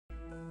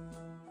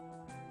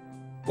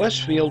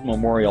Westfield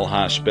Memorial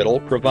Hospital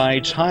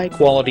provides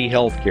high-quality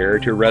health care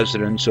to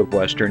residents of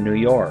Western New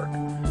York,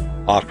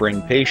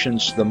 offering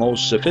patients the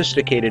most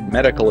sophisticated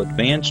medical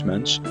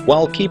advancements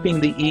while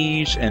keeping the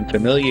ease and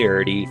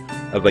familiarity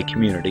of a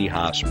community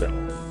hospital.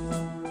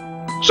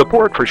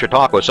 Support for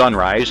Chautauqua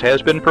Sunrise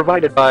has been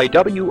provided by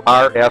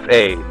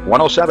WRFA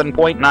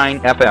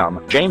 107.9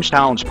 FM,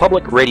 Jamestown's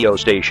public radio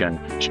station,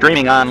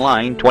 streaming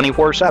online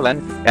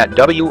 24/7 at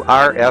WRFALP.com.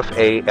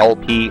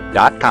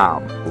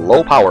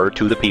 Low power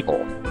to the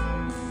people.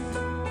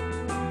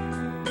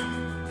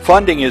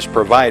 Funding is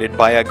provided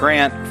by a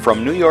grant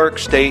from New York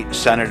State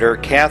Senator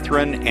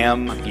Catherine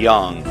M.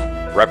 Young,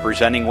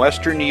 representing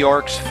Western New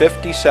York's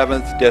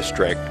 57th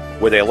District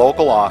with a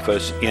local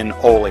office in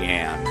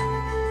Olean.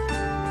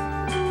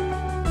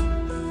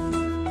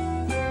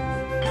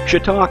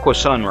 Chautauqua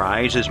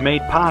Sunrise is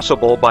made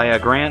possible by a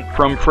grant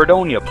from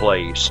Fredonia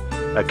Place,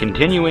 a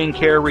continuing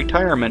care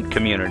retirement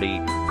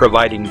community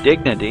providing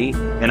dignity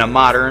in a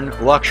modern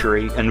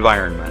luxury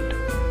environment.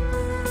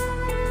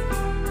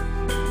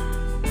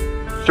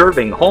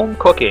 Serving home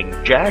cooking,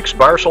 Jack's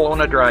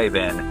Barcelona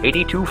Drive-In,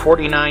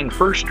 8249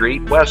 First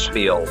Street,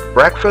 Westfield.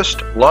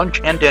 Breakfast,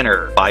 lunch, and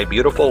dinner by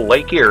beautiful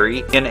Lake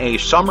Erie in a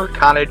summer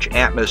cottage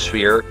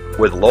atmosphere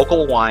with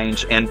local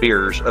wines and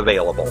beers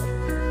available.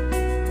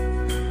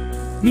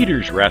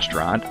 Meter's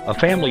Restaurant, a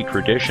family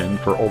tradition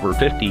for over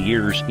 50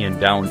 years in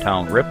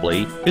downtown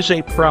Ripley, is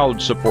a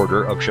proud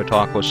supporter of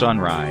Chautauqua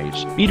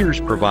Sunrise. Meter's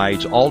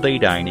provides all-day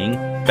dining,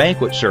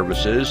 banquet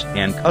services,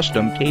 and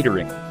custom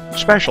catering,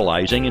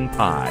 specializing in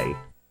pie.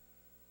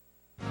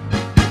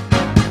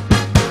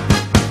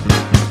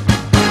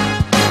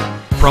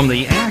 From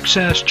the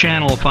Access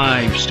Channel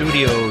 5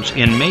 studios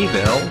in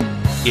Mayville,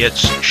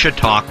 it's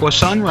Chautauqua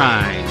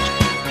Sunrise.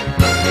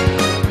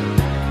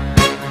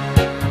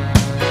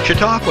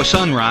 Chautauqua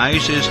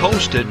Sunrise is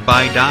hosted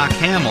by Doc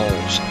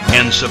Hamels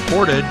and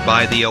supported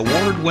by the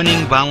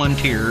award-winning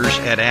volunteers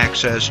at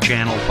Access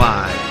Channel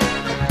 5.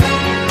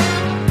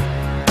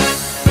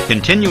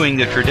 Continuing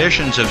the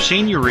traditions of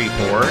Senior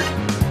Report,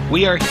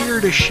 we are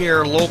here to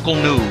share local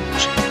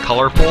news,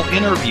 colorful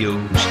interviews,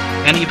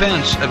 and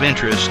events of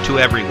interest to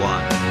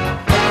everyone.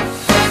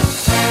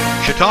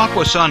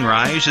 Chautauqua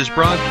Sunrise is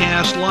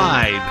broadcast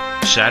live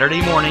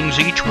Saturday mornings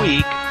each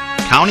week,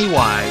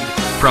 countywide,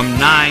 from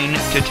 9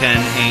 to 10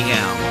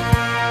 a.m.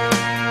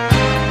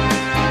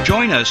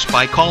 Join us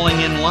by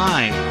calling in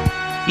live,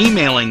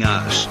 emailing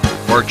us,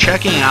 or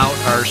checking out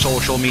our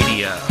social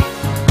media.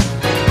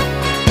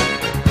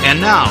 And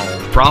now,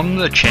 from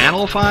the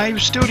Channel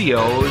 5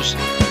 studios,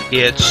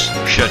 it's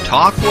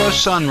Chautauqua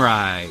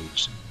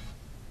Sunrise.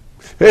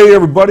 Hey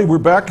everybody, we're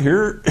back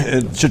here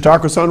at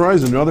Chautauqua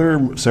Sunrise,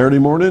 another Saturday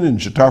morning in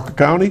Chautauqua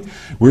County.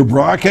 We're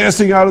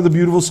broadcasting out of the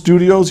beautiful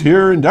studios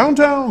here in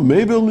downtown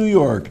Mayville, New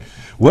York.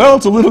 Well,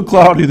 it's a little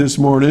cloudy this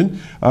morning.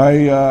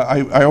 I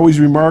always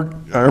remark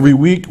every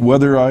week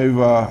whether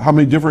how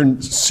many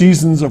different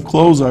seasons of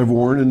clothes I've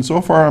worn, and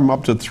so far I'm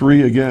up to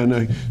 3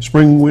 again,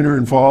 spring, winter,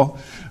 and fall.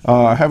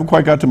 I haven't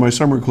quite got to my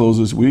summer clothes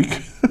this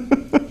week,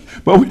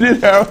 but we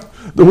did have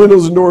the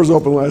windows and doors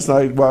open last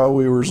night while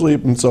we were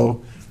sleeping,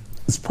 so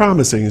it's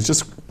promising. It's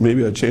just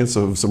maybe a chance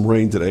of some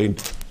rain today.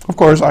 Of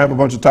course, I have a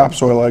bunch of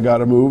topsoil I got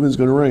to move, and it's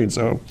going to rain,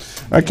 so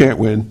I can't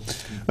win.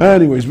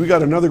 Anyways, we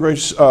got another great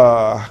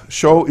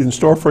show in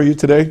store for you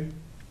today.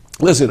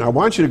 Listen, I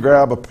want you to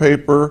grab a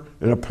paper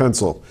and a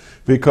pencil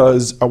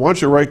because I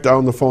want you to write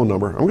down the phone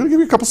number. I'm going to give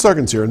you a couple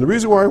seconds here, and the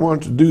reason why I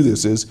want to do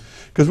this is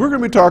because we're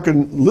going to be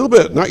talking a little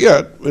bit, not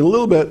yet, in a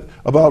little bit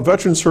about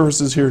veteran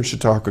services here in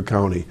Chautauqua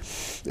County.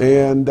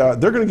 And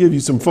they're going to give you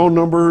some phone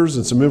numbers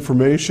and some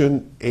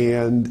information,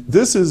 and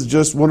this is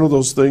just one of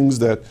those things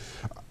that,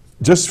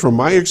 just from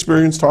my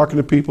experience talking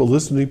to people,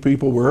 listening to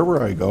people,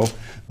 wherever I go,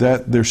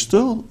 that there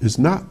still is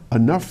not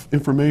enough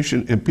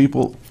information and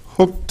people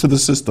hooked to the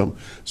system.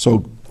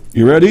 So,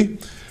 you ready?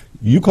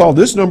 You call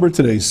this number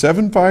today,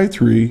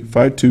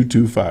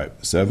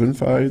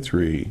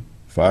 753-5225,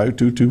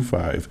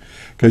 753-5225,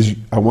 because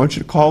I want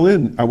you to call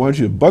in. I want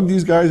you to bug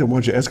these guys. I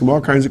want you to ask them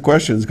all kinds of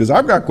questions, because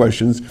I've got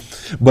questions,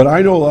 but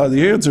I know a lot of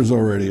the answers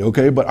already,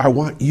 okay? But I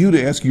want you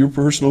to ask your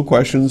personal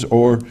questions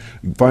or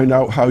find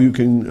out how you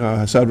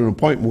can set an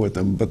appointment with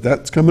them, but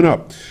that's coming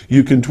up.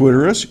 You can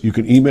Twitter us. You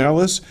can email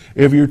us.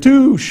 If you're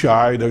too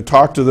shy to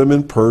talk to them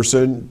in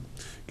person,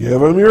 give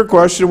them your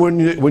question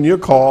when you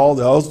call.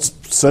 They'll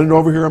send it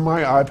over here on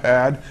my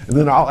iPad, and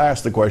then I'll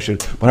ask the question.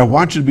 But I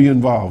want you to be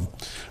involved,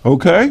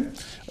 okay?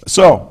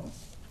 So,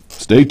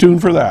 stay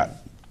tuned for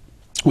that.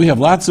 We have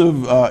lots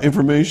of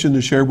information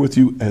to share with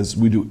you as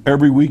we do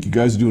every week. You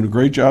guys are doing a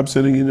great job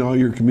sending in all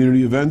your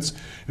community events,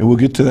 and we'll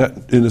get to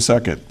that in a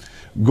second.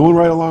 Going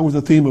right along with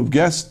the theme of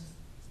guests,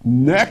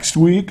 next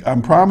week,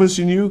 I'm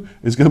promising you,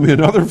 it's going to be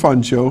another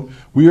fun show.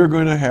 We are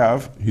going to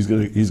have, he's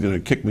going to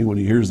kick me when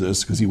he hears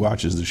this because he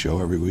watches the show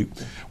every week.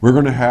 We're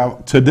going to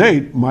have, to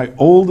date, my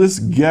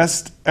oldest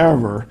guest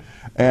ever,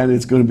 and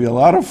it's going to be a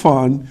lot of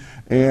fun.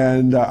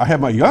 And I had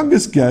my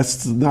youngest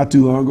guest not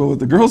too long ago with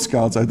the Girl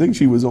Scouts. I think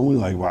she was only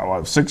like,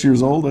 wow, 6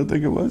 years old, I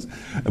think it was.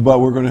 But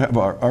we're going to have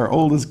our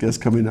oldest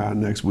guest coming on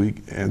next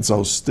week. And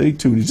so stay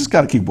tuned. You just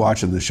got to keep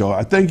watching the show.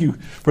 I thank you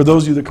for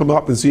those of you that come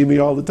up and see me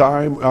all the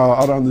time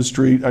out on the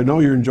street. I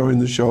know you're enjoying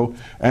the show.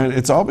 And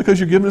it's all because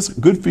you're giving us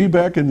good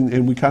feedback,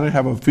 and we kind of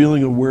have a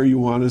feeling of where you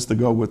want us to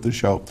go with the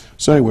show.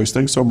 So anyways,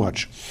 thanks so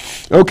much.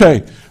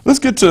 Okay, let's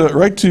get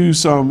right to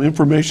some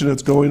information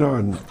that's going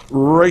on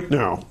right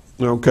now.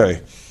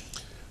 Okay.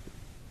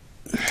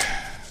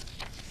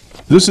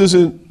 This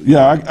isn't,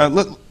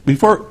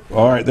 before,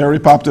 all right, they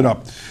already popped it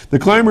up. The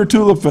Clymer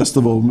Tulip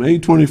Festival, May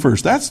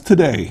 21st. That's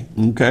today,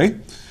 okay?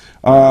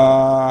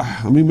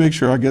 Let me make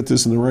sure I get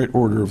this in the right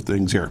order of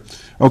things here.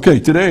 Okay,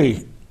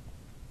 today,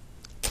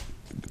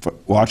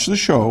 watch the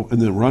show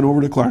and then run over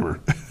to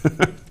Clymer.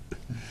 They're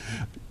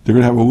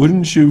going to have a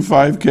wooden shoe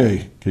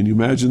 5K. Can you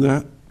imagine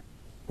that?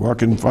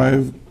 Walking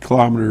 5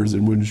 kilometers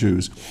in wooden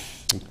shoes.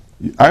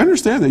 I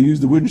understand they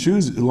used the wooden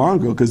shoes long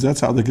ago because that's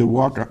how they could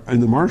walk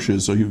in the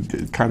marshes, so you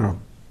kind of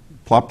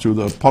plop through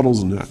the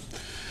puddles and that.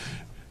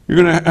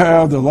 You're going to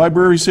have the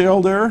library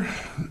sale there,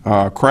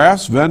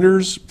 crafts,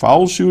 vendors,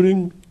 foul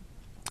shooting,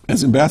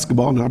 as in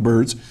basketball, not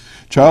birds,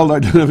 child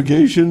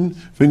identification,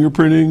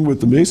 fingerprinting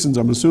with the Masons,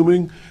 I'm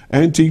assuming,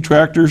 antique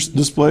tractors,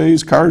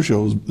 displays, car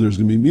shows. There's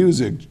going to be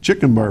music,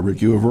 chicken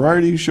barbecue, a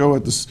variety show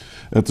at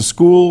the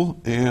school,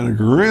 and a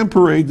grand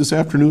parade this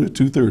afternoon at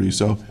 2:30.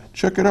 So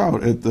check it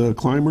out at the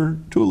Clymer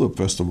Tulip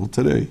Festival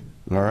today.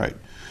 All right.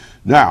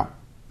 Now,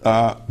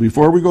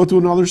 before we go to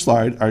another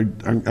slide, I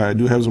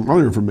do have some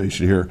other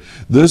information here.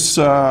 This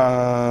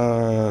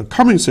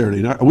coming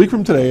Saturday, a week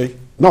from today,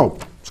 no,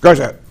 scratch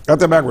that, got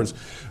that backwards.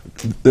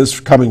 This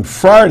coming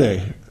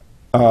Friday,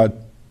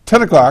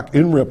 10 o'clock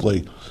in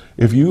Ripley,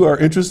 if you are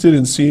interested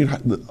in seeing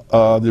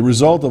the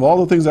result of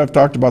all the things I've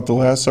talked about the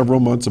last several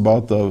months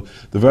about the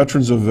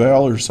Veterans of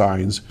Valor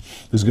signs,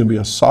 there's going to be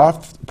a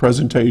soft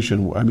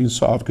presentation. I mean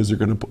soft because they're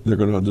going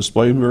to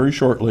display them very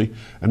shortly,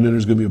 and then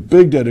there's going to be a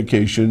big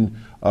dedication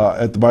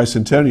at the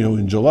Bicentennial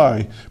in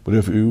July. But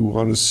if you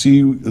want to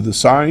see the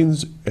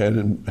signs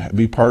and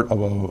be part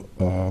of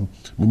a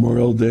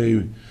Memorial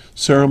Day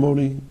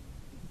ceremony,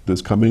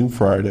 this coming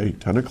Friday,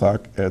 10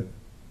 o'clock at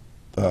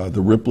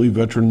the Ripley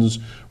Veterans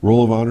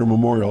Roll of Honor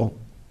Memorial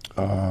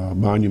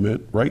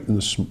Monument, right in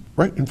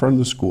front of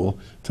the school,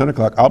 10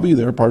 o'clock. I'll be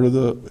there, part of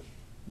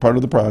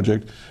the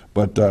project,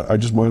 but I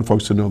just want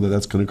folks to know that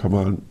that's going to come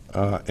on,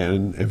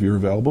 and if you're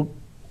available,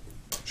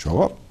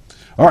 show up.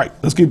 All right,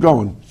 let's keep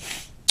going.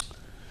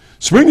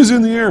 Spring is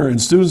in the air,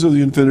 and students of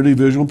the Infinity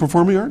Visual and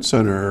Performing Arts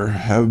Center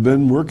have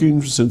been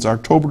working since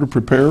October to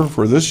prepare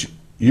for this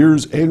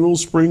year's annual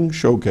spring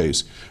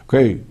showcase.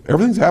 Okay,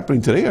 everything's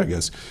happening today, I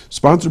guess.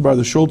 Sponsored by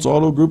the Schultz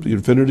Auto Group, the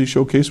Infinity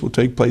Showcase will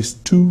take place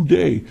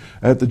today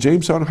at the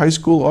Jamestown High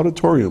School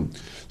Auditorium.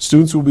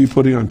 Students will be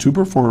putting on 2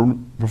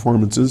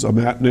 performances, a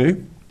matinee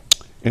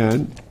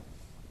at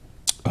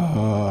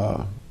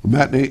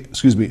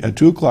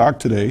 2 o'clock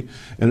today,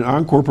 and an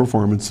encore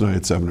performance tonight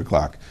at 7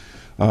 o'clock.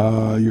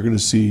 You're going to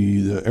see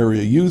the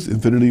area youth.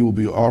 Infinity will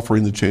be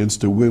offering the chance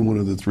to win one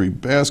of the 3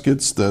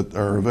 baskets that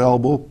are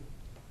available.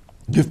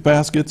 Gift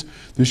baskets.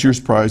 This year's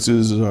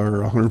prizes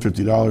are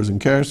 $150 in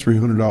cash,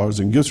 $300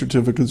 in gift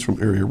certificates from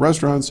area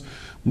restaurants,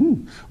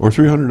 or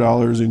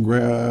 $300 in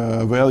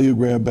value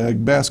grab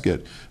bag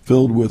basket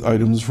filled with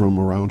items from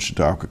around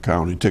Chautauqua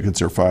County.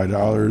 Tickets are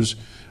 $5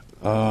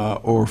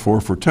 or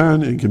 4 for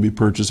 $10 and can be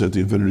purchased at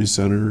the Infinity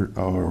Center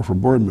or from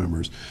board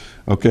members.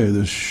 Okay,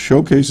 the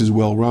showcase is a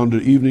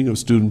well-rounded evening of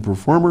student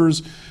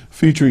performers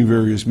featuring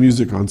various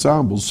music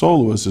ensembles,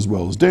 soloists, as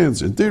well as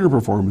dance and theater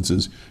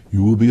performances.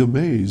 You will be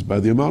amazed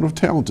by the amount of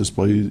talent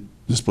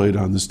displayed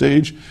on the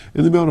stage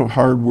and the amount of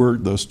hard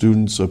work the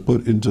students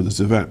put into this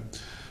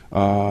event.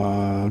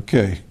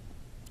 Okay,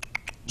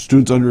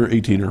 students under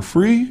 18 are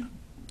free,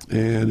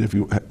 and if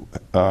you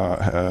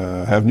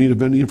have need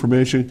of any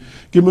information,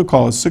 give them a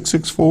call at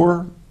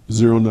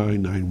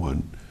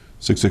 664-0991.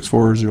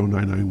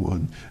 664-0991,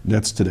 and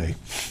that's today.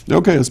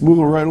 Okay, let's move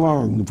right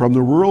along. From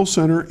the Rural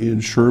Center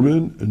in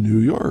Sherman, New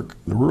York,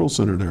 the Rural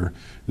Center there,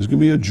 there's going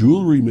to be a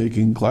jewelry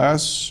making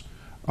class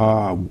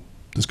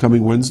this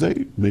coming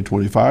Wednesday, May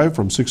 25,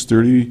 from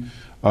 6:30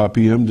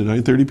 p.m. to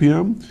 9:30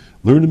 p.m.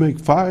 Learn to make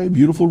 5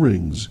 beautiful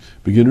rings.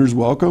 Beginners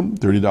welcome,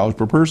 $30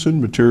 per person.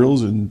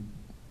 Materials and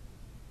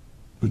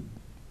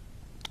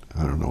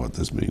I don't know what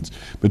this means.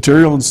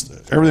 Material and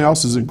everything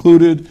else is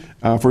included.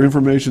 For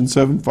information,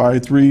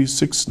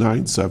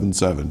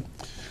 753-6977.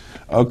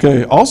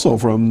 Okay, also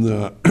from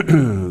the,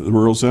 the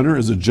Rural Center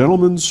is a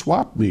gentleman's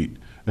swap meet.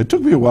 It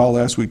took me a while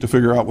last week to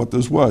figure out what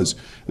this was.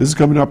 This is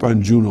coming up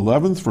on June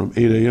 11th from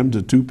 8 a.m.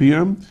 to 2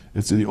 p.m.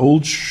 It's in the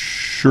old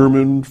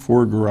Sherman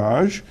Ford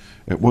Garage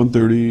at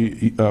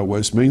 130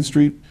 West Main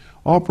Street.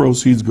 All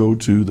proceeds go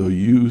to the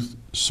Youth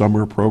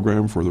Summer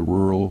Program for the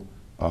Rural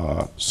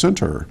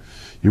Center.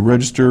 You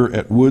register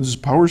at Woods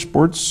Power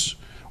Sports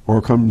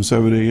or come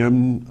 7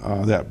 a.m.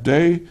 That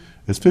day.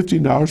 It's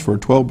 $15 for a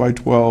 12 by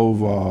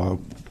 12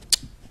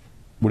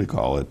 what do you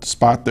call it,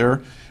 spot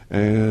there.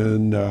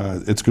 And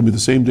it's going to be the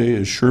same day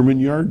as Sherman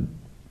Yard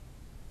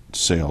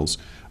sales.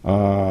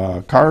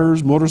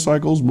 Cars,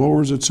 motorcycles,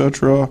 mowers,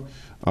 etc.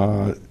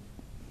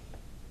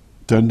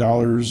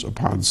 $10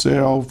 upon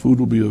sale. Food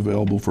will be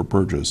available for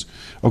purchase.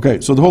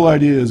 Okay, so the whole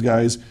idea is,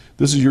 guys,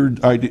 this is your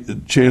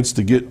chance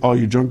to get all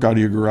your junk out of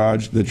your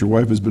garage that your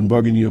wife has been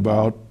bugging you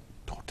about.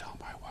 Don't tell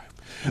my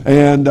wife.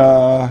 And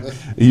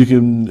you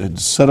can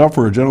set up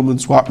for a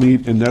gentleman's swap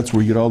meet, and that's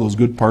where you get all those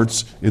good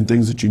parts and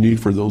things that you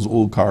need for those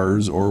old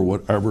cars or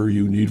whatever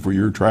you need for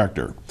your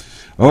tractor.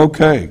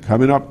 Okay,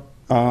 coming up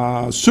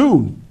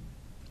soon.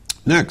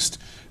 Next,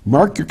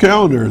 mark your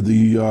calendar.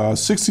 The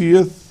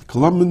 60th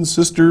Columban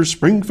Sisters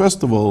Spring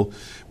Festival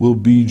will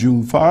be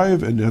June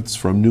 5, and that's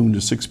from noon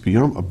to 6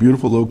 p.m. A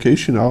beautiful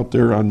location out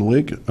there on the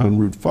lake on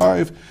Route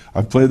 5.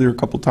 I've played there a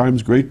couple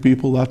times. Great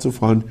people, lots of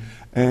fun.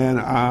 And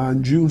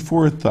on June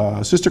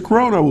 4th, Sister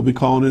Corona will be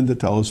calling in to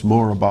tell us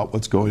more about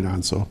what's going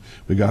on. So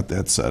we got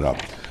that set up.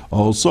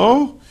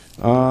 Also,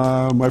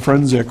 my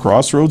friends at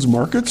Crossroads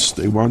Markets,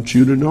 they want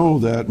you to know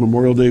that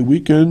Memorial Day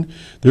weekend,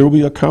 there will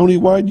be a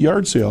county-wide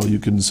yard sale you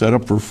can set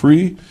up for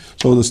free.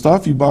 So the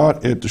stuff you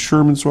bought at the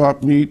Sherman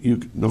Swap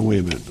Meet, no,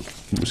 wait a minute.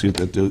 Let me see if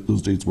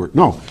those dates work.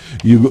 No,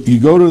 you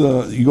go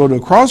to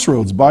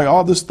Crossroads, buy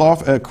all this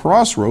stuff at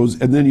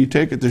Crossroads, and then you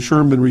take it to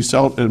Sherman,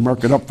 resell it, and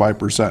mark it up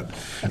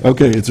 5%.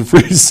 Okay, it's a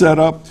free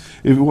setup.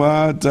 If you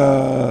want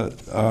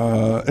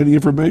any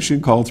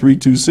information, call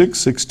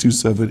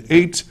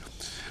 326-6278.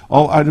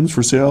 All items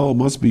for sale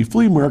must be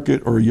flea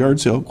market or yard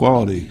sale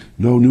quality.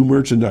 No new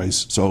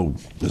merchandise, so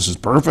this is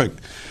perfect.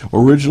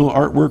 Original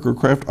artwork or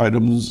craft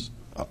items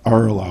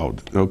are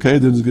allowed. Okay,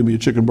 then there's going to be a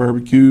chicken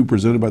barbecue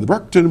presented by the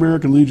Brockton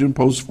American Legion,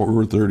 Post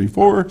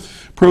 434.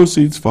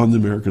 Proceeds fund the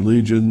American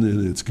Legion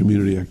and its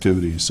community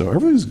activities. So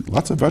everything's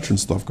lots of veteran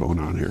stuff going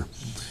on here.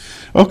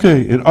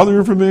 Okay, and other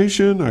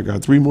information, I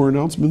got 3 more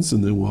announcements,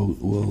 and then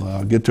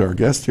we'll get to our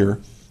guest here.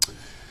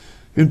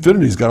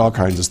 Infinity's got all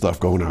kinds of stuff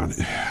going on.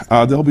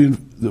 They'll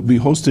be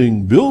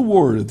hosting Bill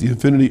Ward at the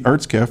Infinity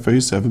Arts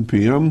Cafe, 7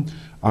 p.m.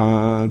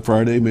 on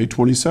Friday, May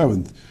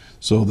 27th.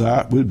 So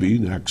that would be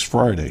next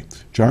Friday.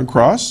 John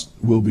Cross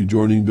will be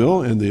joining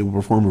Bill, and they will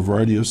perform a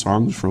variety of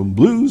songs from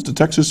blues to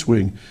Texas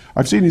swing.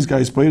 I've seen these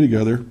guys play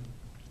together,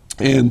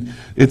 and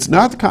it's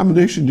not the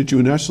combination that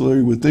you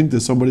necessarily would think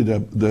that somebody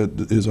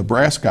that is a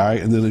brass guy,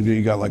 and then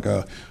you got like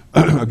a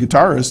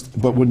guitarist,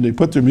 but when they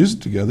put their music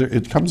together,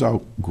 it comes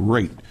out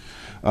great.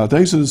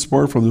 Thanks to the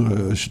support from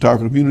the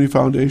Chautauqua Community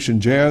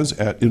Foundation, Jazz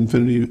at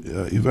Infinity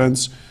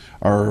events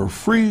are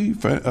free,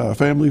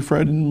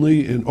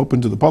 family-friendly, and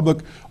open to the public.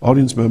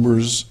 Audience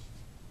members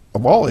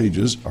of all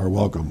ages are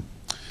welcome.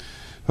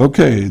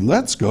 Okay,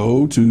 let's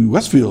go to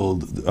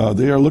Westfield.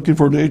 They are looking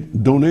for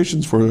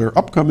donations for their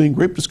upcoming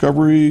Grape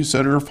Discovery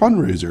Center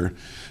fundraiser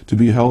to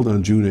be held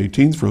on June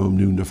 18th from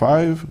noon to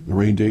 5. The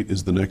rain date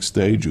is the next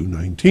day, June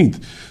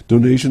 19th.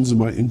 Donations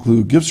might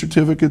include gift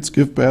certificates,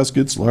 gift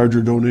baskets.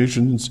 Larger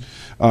donations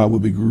will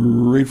be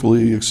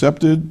gratefully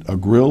accepted. A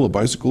grill, a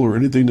bicycle, or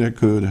anything that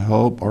could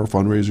help our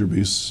fundraiser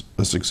be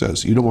a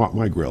success. You don't want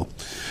my grill.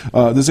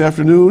 This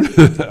afternoon,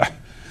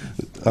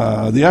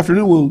 the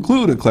afternoon will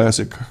include a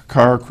classic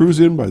car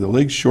cruise-in by the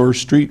Lakeshore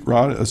Street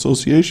Rod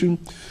Association,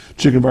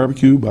 chicken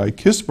barbecue by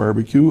Kiss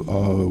Barbecue,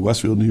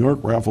 Westfield, New York,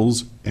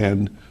 raffles,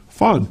 and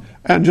fun.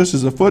 And just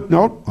as a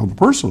footnote, on a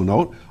personal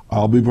note,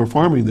 I'll be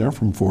performing there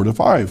from 4 to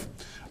 5.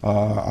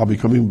 I'll be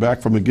coming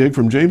back from a gig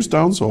from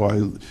Jamestown, so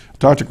I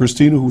talked to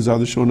Christina, who was on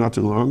the show not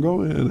too long ago,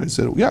 and I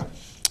said, yeah,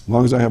 as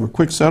long as I have a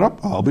quick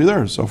setup, I'll be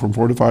there. So from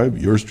 4 to 5,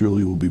 yours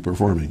truly will be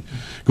performing.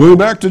 Going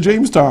back to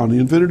Jamestown, the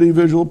Infinity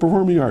Visual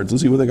Performing Arts.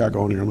 Let's see what they got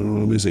going here. Let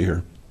me see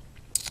here.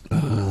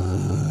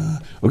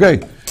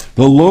 Okay,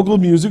 the local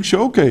music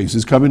showcase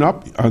is coming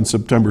up on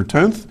September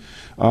 10th.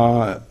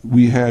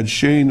 We had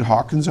Shane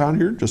Hawkins on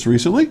here just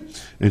recently,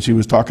 and she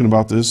was talking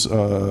about this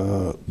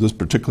this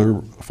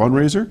particular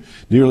fundraiser.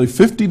 Nearly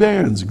 50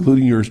 bands,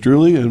 including yours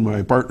truly and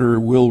my partner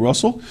Will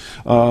Russell,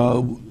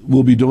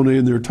 will be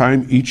donating their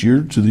time each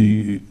year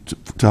to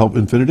help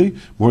Infinity.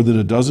 More than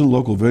a dozen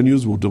local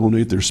venues will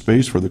donate their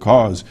space for the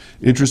cause.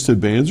 Interested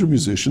bands or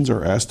musicians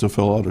are asked to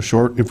fill out a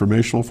short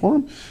informational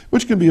form,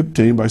 which can be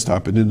obtained by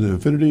stopping into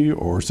Infinity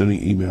or sending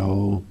an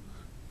email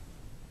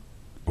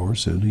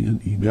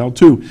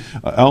to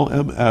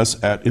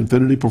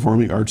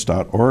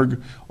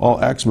lms@infinityperformingarts.org.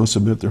 All acts must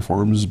submit their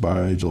forms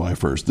by July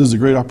 1st. This is a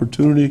great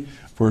opportunity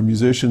for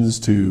musicians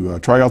to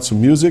try out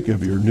some music.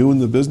 If you're new in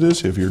the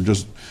business, if you're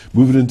just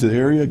moving into the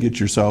area, get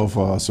yourself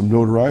some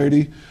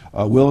notoriety.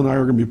 Will and I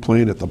are going to be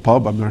playing at the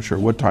pub. I'm not sure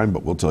what time,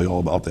 but we'll tell you all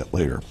about that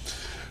later.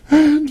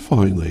 And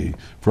finally,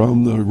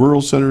 from the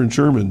Rural Center in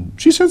Sherman,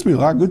 she sends me a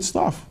lot of good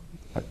stuff.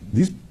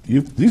 These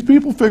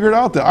people figured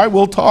out that I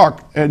will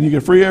talk and you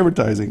get free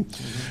advertising.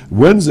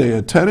 Wednesday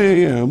at 10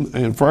 a.m.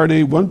 and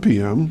Friday 1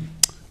 p.m.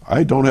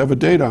 I don't have a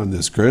date on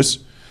this, Chris.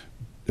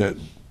 Wait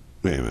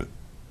a minute.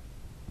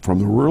 From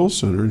the Rural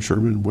Center in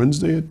Sherman,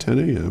 Wednesday at 10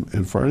 a.m.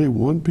 and Friday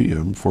 1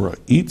 p.m. for a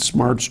Eat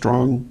Smart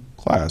Strong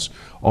class.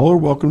 All are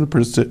welcome to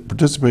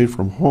participate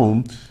from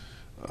home.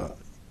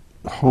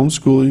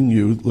 homeschooling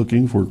youth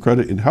looking for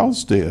credit in health,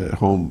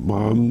 stay-at-home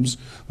moms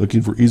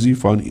looking for easy,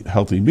 fun,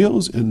 healthy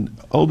meals, and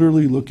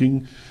elderly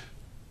looking.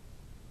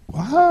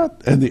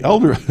 What? And the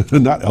elder,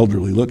 not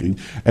elderly looking,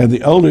 and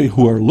the elderly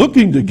who are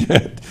looking to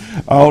get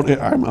out.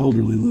 I'm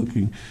elderly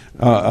looking.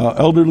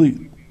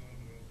 Elderly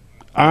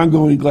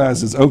ongoing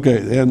classes.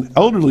 Okay, and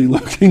elderly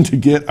looking to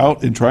get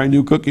out and try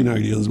new cooking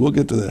ideas. We'll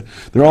get to that.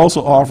 They're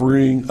also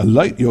offering a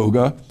light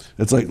yoga.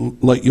 It's like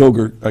light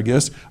yogurt, I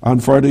guess, on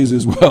Fridays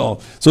as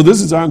well. So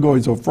this is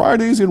ongoing. So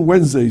Fridays and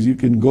Wednesdays, you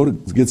can go to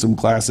get some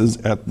classes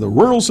at the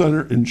Rural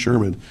Center in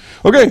Sherman.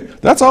 Okay,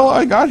 that's all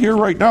I got here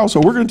right now. So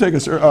we're going to take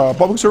a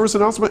public service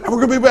announcement, and we're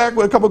going to be back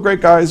with a couple of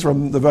great guys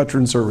from the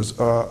Veteran Service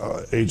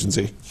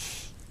Agency.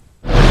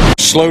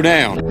 Slow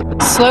down.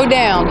 Slow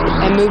down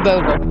and move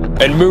over.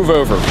 And move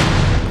over.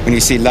 When you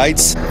see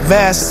lights,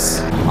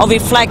 vests, or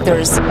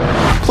reflectors,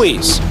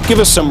 please give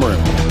us some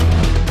room.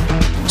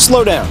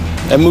 Slow down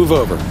and move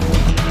over.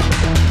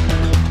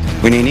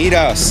 When you need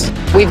us,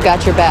 we've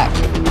got your back.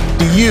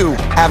 Do you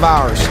have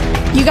ours?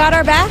 You got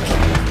our back?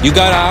 You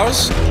got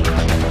ours?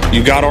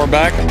 You got our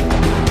back?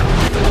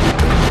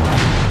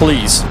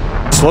 Please,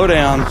 slow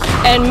down.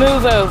 And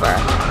move over.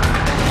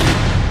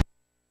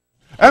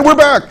 And we're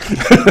back.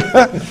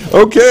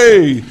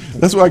 Okay,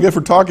 that's what I get for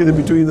talking in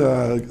between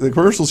the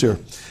commercials here.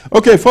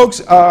 Okay,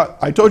 folks,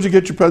 I told you to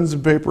get your pens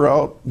and paper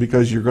out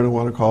because you're going to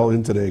want to call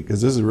in today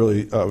because this is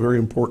really a very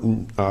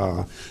important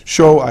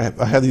show. I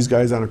had these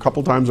guys on a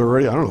couple times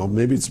already. I don't know,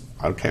 maybe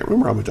I can't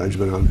remember how many times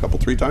you've been on, a couple,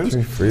 3 times?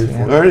 Three,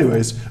 four. But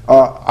anyways,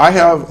 I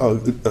have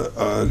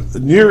a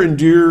near and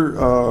dear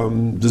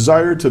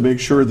desire to make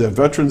sure that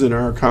veterans in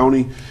our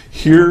county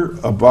hear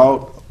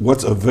about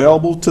what's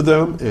available to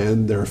them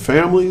and their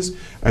families,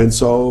 and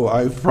so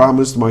I've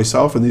promised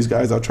myself and these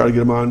guys I'll try to get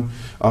them on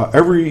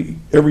every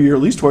year,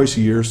 at least twice a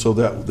year, so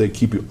that they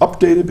keep you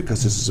updated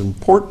because this is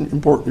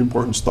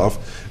important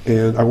stuff.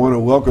 And I want to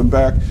welcome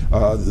back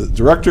the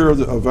director of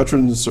the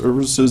Veteran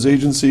Services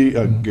Agency,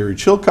 Gary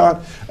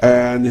Chilcott,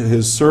 and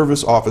his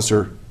service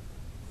officer.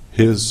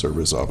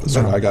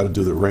 I got to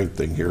do the rank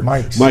thing here.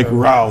 Mike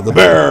Rauh, the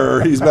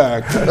bear, he's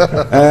back.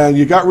 And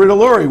you got rid of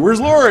Lori. Where's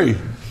Lori?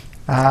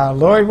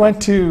 Lori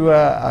went to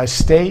a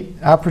state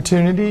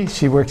opportunity.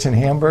 She works in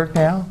Hamburg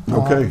now.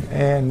 Okay.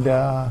 And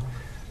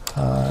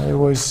it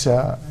was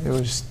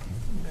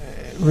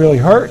really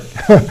hurt.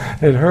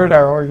 It hurt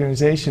our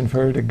organization for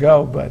her to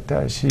go,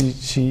 but she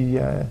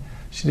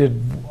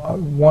did a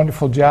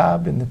wonderful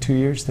job in the 2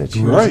 years that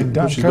she was in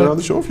Dunkirk. She's been on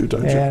the show a few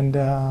times.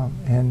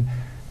 And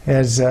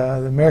as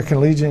the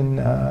American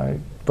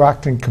Legion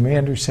Brockton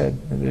commander said,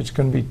 there's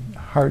going to be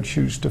hard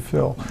shoes to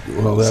fill.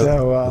 Well, that's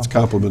a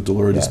compliment to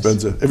Lori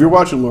Dispenza. If you're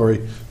watching, Lori,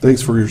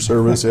 thanks for your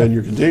service and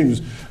your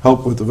continued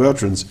help with the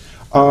veterans.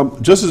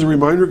 Just as a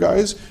reminder,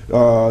 guys,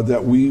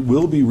 that we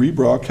will be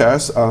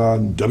rebroadcast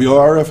on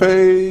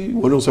WRFA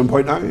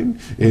 107.9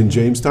 in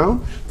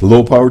Jamestown, the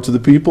low power to the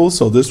people.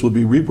 So this will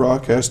be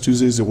rebroadcast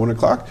Tuesdays at 1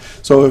 o'clock.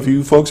 So if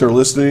you folks are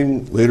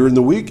listening later in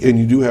the week and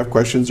you do have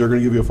questions, they're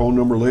going to give you a phone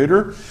number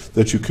later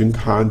that you can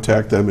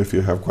contact them if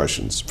you have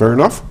questions. Fair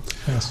enough?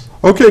 Yes.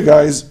 Okay,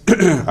 guys,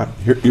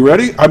 you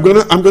ready? I'm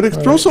gonna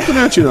throw something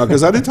at you now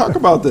because I didn't talk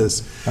about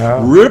this.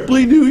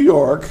 Ripley, New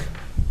York,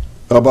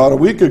 about a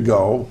week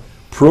ago,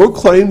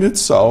 proclaimed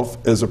itself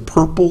as a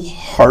Purple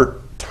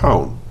Heart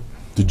town.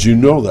 Did you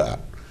know that?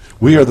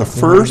 We are the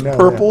first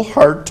Purple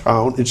Heart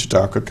town in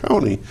Chautauqua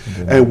County,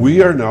 and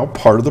we are now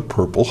part of the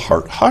Purple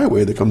Heart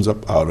Highway that comes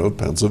up out of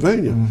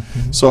Pennsylvania.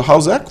 So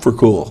how's that for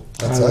cool?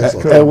 That's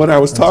excellent. And when I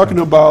was talking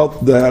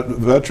about that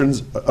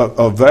Veterans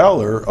of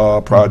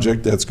Valor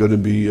project that's going to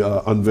be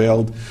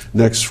unveiled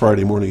next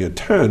Friday morning at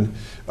 10,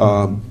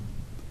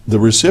 the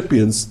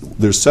recipients,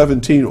 there's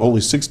 17,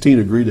 only 16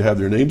 agreed to have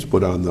their names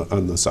put on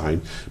the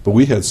sign, but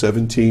we had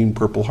 17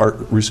 Purple Heart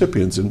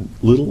recipients in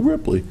Little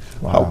Ripley.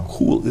 Wow. How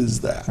cool is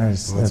that?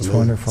 That's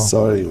wonderful.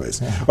 So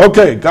anyways,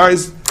 okay,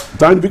 guys,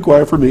 time to be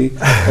quiet for me,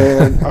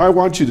 and I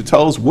want you to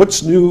tell us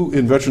what's new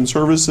in Veteran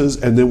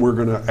Services, and then we're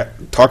going to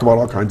talk about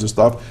all kinds of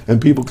stuff, and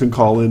people can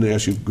call in and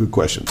ask you good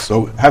questions.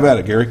 So have at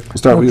it, Gary. We'll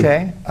start with you.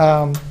 Okay.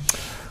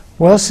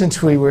 Well,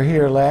 since we were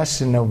here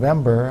last in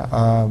November,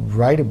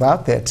 right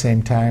about that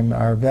same time,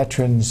 our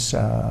veterans,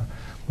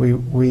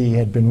 we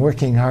had been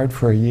working hard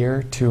for a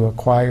year to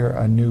acquire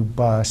a new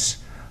bus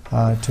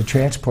to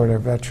transport our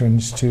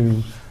veterans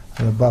to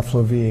the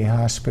Buffalo VA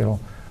Hospital.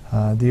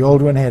 The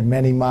old one had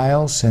many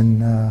miles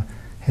and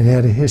it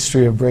had a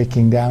history of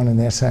breaking down, and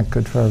that's not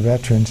good for our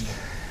veterans.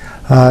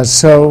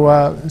 So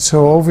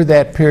over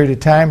that period of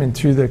time and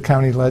through the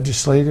county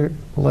legislature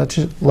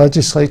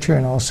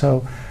and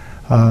also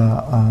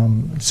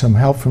some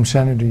help from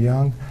Senator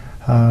Young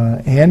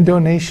and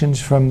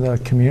donations from the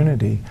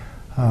community,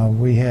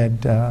 we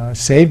had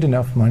saved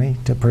enough money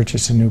to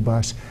purchase a new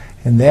bus.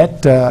 And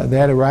that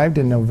arrived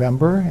in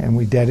November, and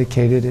we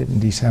dedicated it in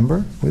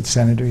December with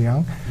Senator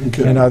Young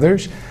and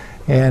others,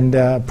 and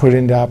put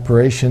into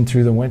operation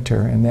through the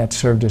winter, and that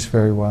served us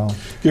very well.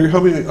 Gary, how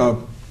many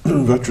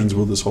veterans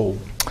will this hold?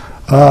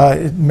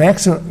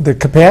 Maximum, the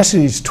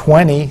capacity is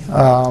 20,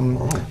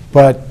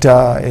 but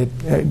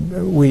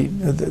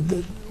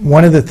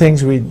one of the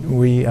things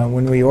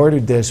when we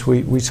ordered this,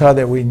 we saw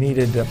that we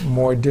needed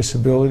more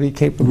disability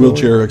capability.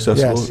 Wheelchair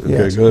accessible? Yes, Okay,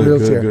 yes, good,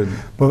 wheelchair. good.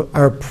 But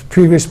our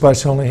previous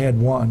bus only had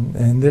one,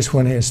 and this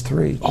one has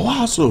 3. Oh,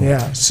 awesome.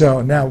 Yeah,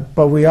 so now,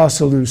 but we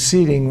also lose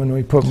seating when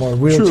we put more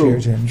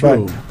wheelchairs in.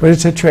 True. But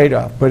it's a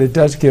trade-off, but it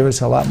does give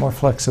us a lot more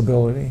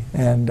flexibility,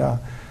 and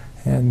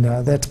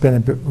that's been a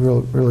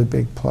really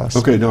big plus.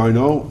 Okay, now I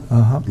know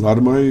Uh-huh. a lot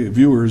of my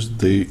viewers,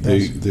 they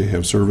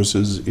have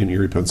services in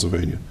Erie,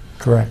 Pennsylvania.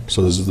 Correct.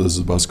 So does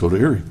the bus go to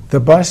Erie? The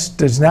bus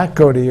does not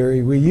go to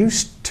Erie. We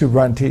used to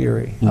run to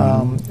Erie.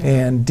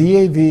 And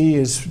DAV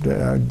is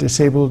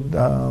Disabled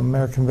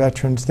American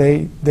Veterans.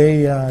 They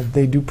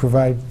do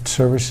provide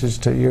services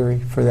to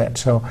Erie for that.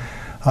 So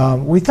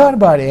we thought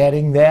about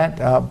adding that,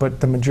 but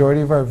the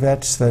majority of our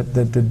vets, the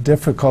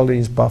difficulty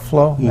is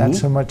Buffalo, not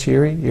so much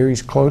Erie.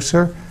 Erie's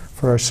closer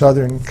for our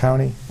southern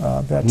county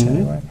vets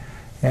anyway.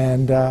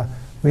 And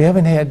we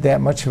haven't had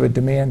that much of a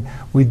demand.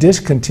 We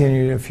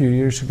discontinued a few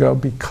years ago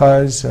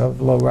because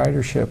of low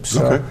ridership.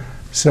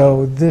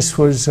 So this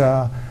was,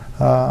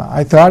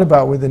 I thought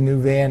about with the new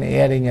van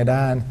adding it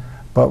on,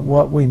 but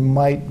what we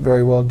might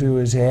very well do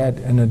is add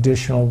an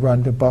additional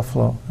run to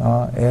Buffalo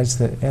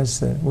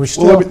we're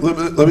still. Well,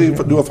 let me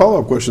do a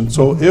follow-up question.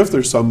 So if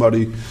there's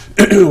somebody,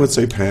 let's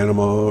say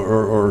Panama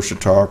or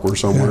Chautauqua or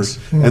somewhere,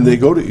 and they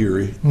go to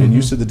Erie, and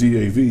you said the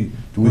DAV,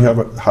 do we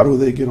have how do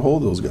they get a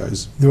hold of those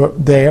guys?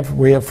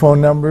 We have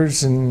phone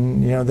numbers,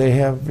 and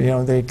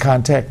they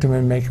contact them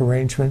and make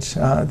arrangements.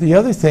 The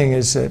other thing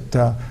is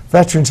that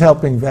veterans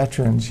helping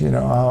veterans.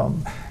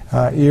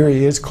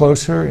 Erie is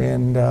closer,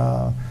 and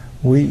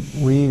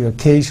we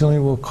occasionally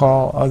will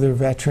call other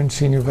veterans.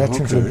 Senior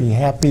veterans would be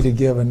happy to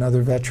give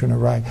another veteran a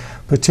ride,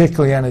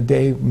 particularly on a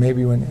day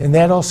maybe when. And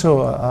that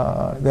also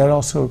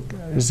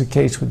is the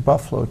case with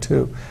Buffalo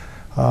too.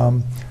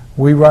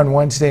 We run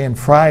Wednesday and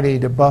Friday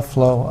to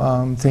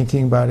Buffalo,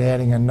 thinking about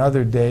adding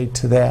another day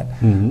to that.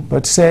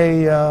 But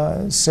say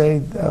a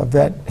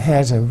vet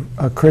has a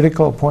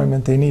critical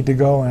appointment they need to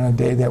go on a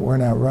day that we're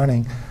not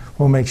running,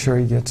 we'll make sure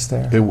he gets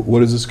there. And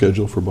what is the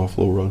schedule for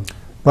Buffalo Run?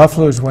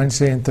 Buffalo is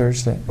Wednesday and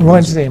Thursday.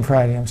 Wednesday and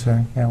Friday, I'm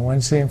sorry. Yeah,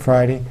 Wednesday and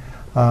Friday.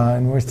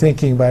 And we're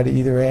thinking about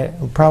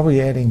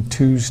probably adding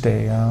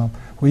Tuesday.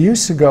 We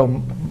used to go,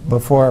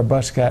 before our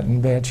bus got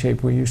in bad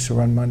shape, we used to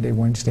run Monday,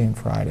 Wednesday, and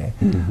Friday.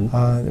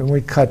 And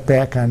we cut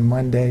back on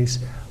Mondays,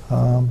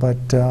 but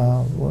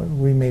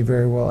we may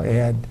very well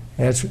add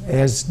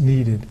as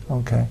needed.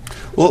 Okay.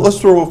 Well, let's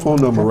throw a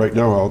phone number right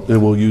now out,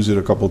 and we'll use it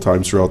a couple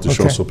times throughout the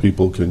show so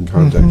people can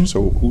contact you.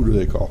 So who do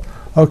they call?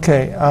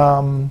 Okay.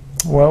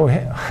 Well,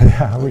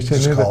 we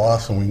should just call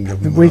us and we can give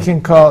them. We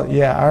can call.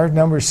 Yeah, our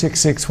number is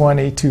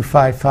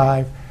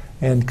 661-8255,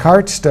 and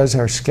CARTS does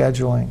our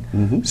scheduling.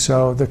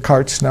 So the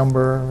CARTS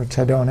number, which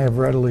I don't have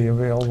readily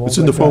available. It's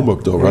in the phone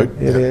book, though, right?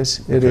 It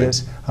is. It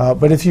is.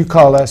 But if you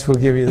call us, we'll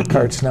give you the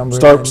CARTS number.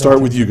 Start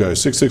with you guys.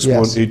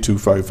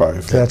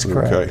 661-8255. That's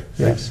correct. Okay.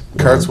 Yes.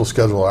 CARTS will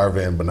schedule our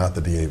van, but not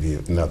the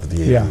DAV. Not the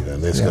DAV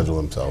van. They schedule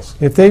themselves.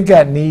 If they've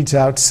got needs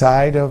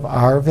outside of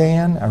our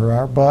van or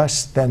our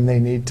bus, then they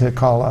need to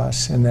call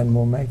us, and then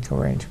we'll make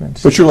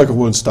arrangements. But you're like a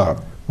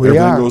one-stop.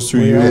 Everything goes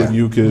through you, are. and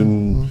you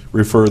can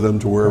refer them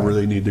to wherever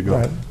they need to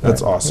go.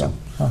 That's awesome.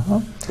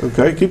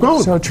 Okay, keep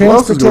going. So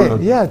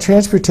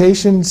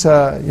transportation's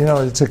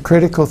it's a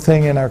critical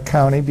thing in our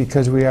county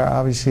because we are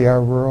obviously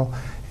rural,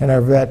 and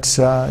our vets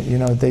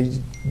they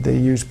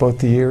use both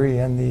the Erie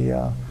and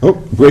the. Oh,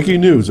 breaking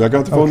news! I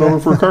got the phone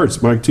number for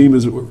CARTS. My team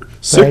is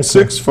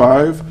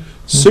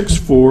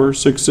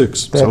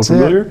 665-6466. Sound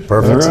familiar?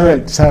 Perfect. All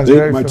right. Sounds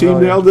very my familiar.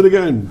 team nailed it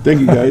again.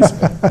 Thank you, guys.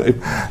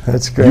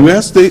 That's great. You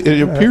asked,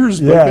 it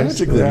appears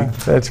magically. Yeah,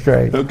 that's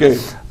great. Okay.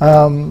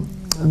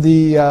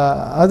 The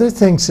other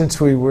thing since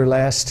we were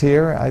last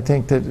here, I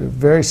think that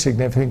very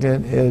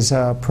significant is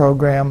a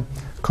program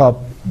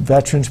called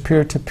Veterans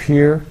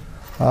Peer-to-Peer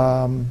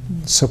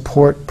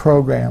Support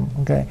Program.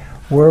 Okay,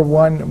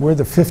 we're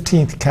the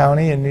 15th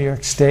county in New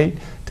York State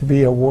to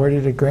be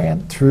awarded a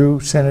grant through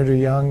Senator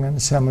Young and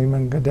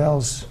Assemblyman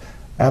Goodell's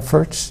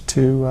efforts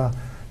to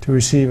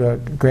receive a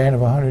grant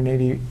of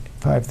 $185,000.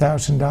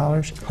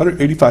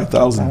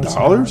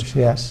 $185,000?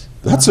 Yes.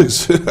 That's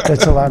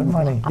that's a lot of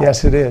money.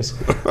 Yes, it is.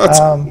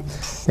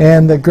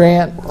 And the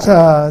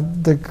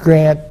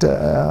grant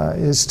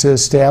is to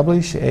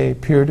establish a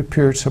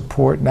peer-to-peer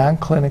support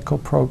non-clinical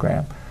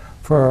program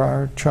for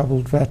our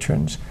troubled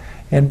veterans.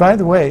 And by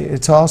the way,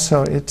 it's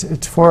also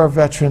it's for our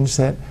veterans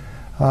that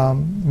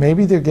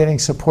maybe they're getting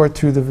support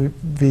through the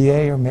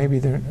VA, or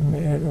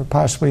or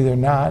possibly they're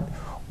not,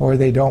 or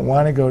they don't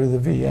want to go to the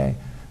VA.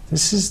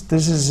 This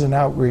is an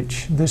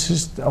outreach. This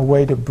is a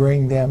way to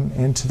bring them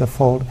into the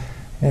fold,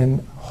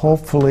 and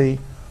hopefully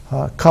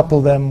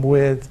couple them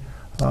with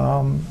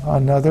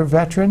another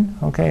veteran.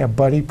 Okay, a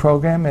buddy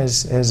program,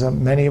 as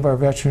many of our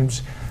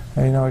veterans,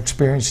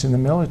 experienced in the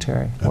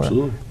military.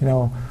 Absolutely.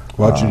 Where,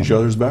 watching each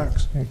other's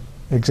backs.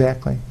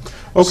 Exactly.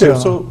 Okay,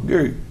 so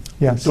Gary,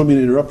 yes. don't mean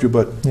to interrupt you,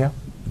 but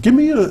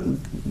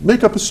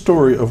Make up a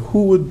story of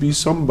who would be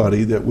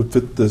somebody that would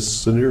fit this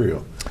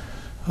scenario.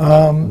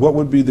 What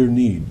would be their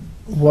need?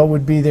 What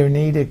would be their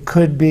need? It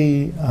could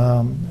be,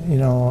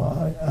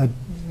 it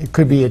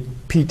could be a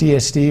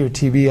PTSD or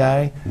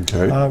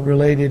TBI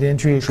related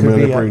injury.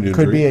 It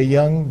could be a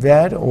young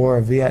vet or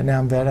a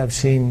Vietnam vet. I've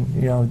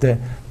seen, the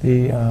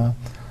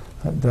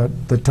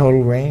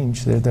total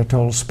range, the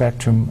total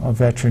spectrum of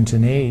veterans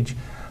in age.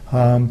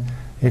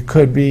 It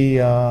could be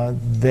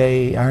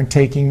they aren't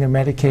taking their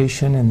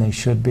medication and they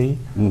should be.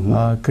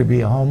 It could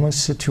be a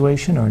homeless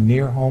situation or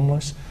near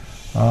homeless.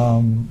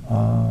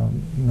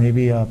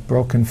 Maybe a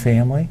broken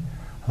family,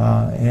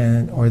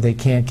 or they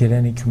can't get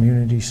any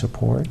community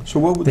support. So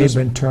what would they've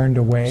been turned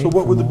away? So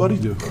what would the buddy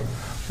do?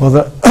 Well,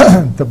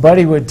 the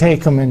buddy would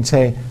take them and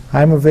say,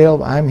 "I'm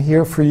available. I'm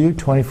here for you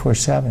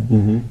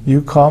 24/7.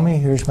 You call me.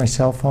 Here's my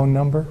cell phone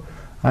number.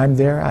 I'm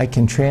there. I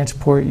can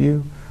transport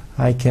you.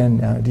 I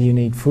can. Do you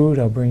need food?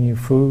 I'll bring you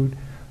food.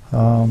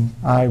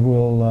 I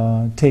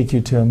will take you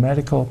to a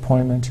medical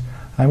appointment.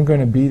 I'm going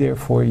to be there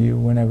for you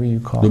whenever you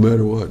call. No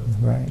matter what.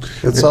 Right.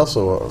 It's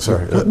also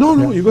sorry.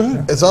 No, you go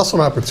ahead. It's also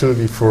an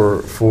opportunity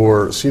for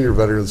senior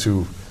veterans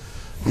who,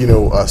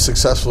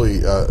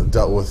 successfully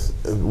dealt with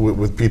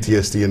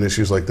PTSD and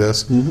issues like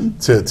this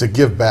to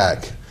give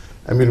back.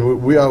 I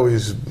mean, we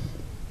always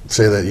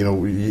say that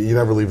you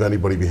never leave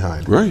anybody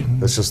behind. Right.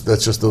 That's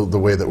just the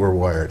way that we're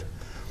wired,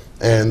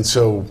 and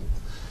so.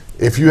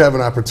 If you have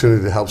an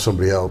opportunity to help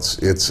somebody else,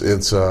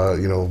 it's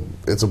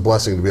a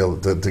blessing to be able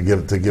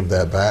to give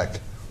that back.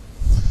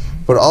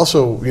 But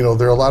also,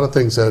 there are a lot of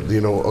things that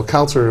a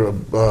counselor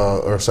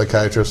or a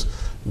psychiatrist.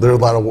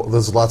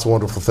 There's lots of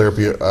wonderful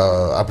therapy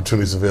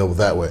opportunities available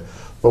that way.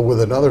 But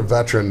with another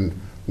veteran,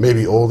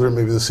 maybe older,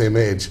 maybe the same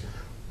age,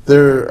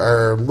 there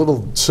are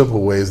little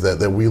simple ways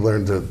that we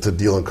learn to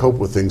deal and cope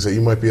with things that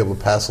you might be able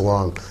to pass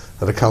along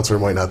that a counselor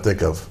might not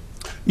think of.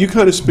 You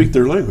kind of speak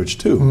their language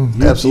too.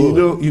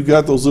 Absolutely. You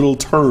got those little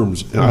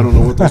terms. And I don't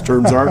know what those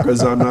terms are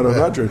because I'm not a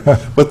veteran.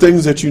 But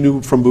things that you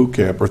knew from boot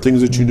camp or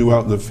things that you knew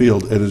out in the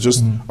field, and it's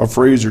just a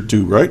phrase or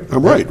two, right?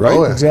 I'm right?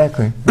 Oh, yeah.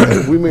 Exactly.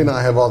 We may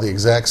not have all the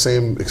exact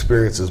same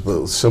experiences,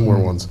 but similar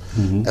ones.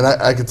 And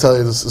I can tell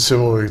you this is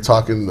similar.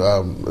 Talking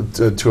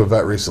to a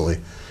vet recently,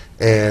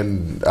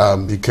 and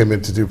he came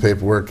in to do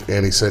paperwork,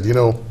 and he said,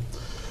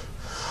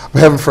 I'm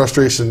having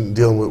frustration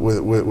dealing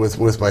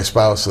with my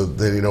spouse.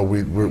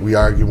 We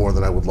argue more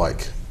than I would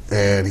like.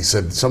 And he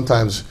said,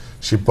 sometimes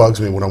she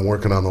bugs me when I'm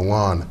working on the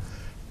lawn,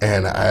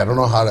 and I don't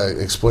know how to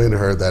explain to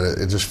her that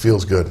it just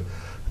feels good.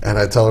 And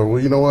I tell her,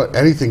 well, you know what?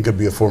 Anything could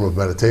be a form of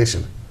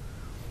meditation.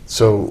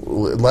 So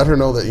let her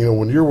know that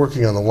when you're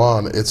working on the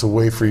lawn, it's a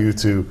way for you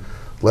to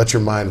let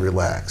your mind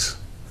relax.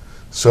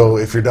 So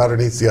if your daughter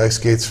needs the ice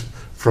skates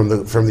from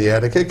the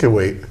attic, it can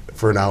wait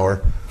for an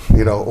hour.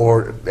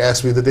 Or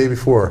ask me the day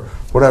before,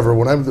 whatever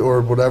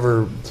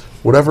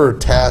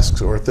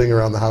tasks or thing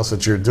around the house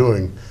that you're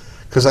doing,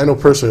 because I know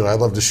personally I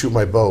love to shoot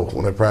my bow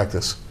when I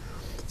practice.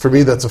 For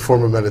me, that's a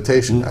form of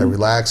meditation. I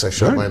relax, I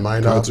shut my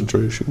mind out.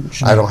 Concentration.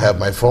 I don't have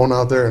my phone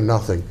out there and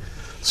nothing.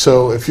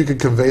 So if you could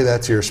convey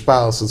that to your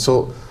spouse, and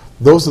so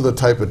those are the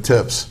type of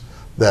tips,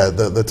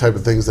 the type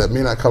of things that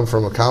may not come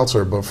from a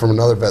counselor, but from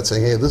another vet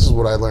saying, hey, this is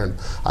what I learned.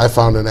 I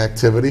found an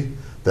activity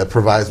that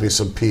provides me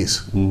some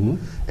peace.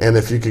 And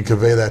if you can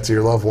convey that to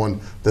your loved one,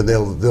 then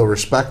they'll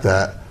respect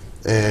that,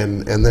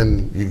 and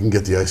then you can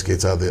get the ice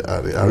skates out of the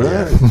attic.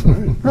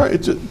 Right.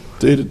 It's just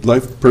dated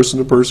life, person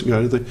to person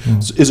kind of thing.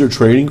 Is there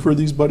training for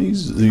these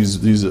buddies?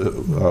 These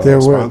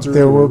sponsors?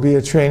 There will be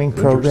a training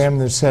program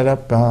that's set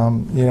up.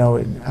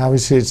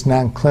 Obviously it's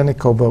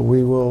non-clinical, but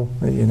we will.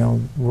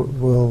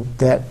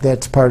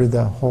 That's part of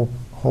the whole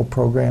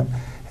program,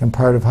 and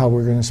part of how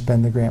we're going to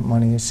spend the grant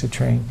money is to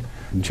train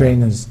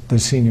the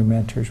senior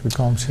mentors. We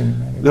call them senior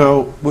mentors.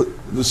 Now,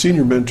 the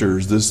senior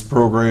mentors, this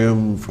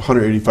program,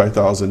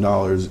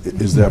 $185,000,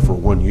 is that for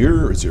 1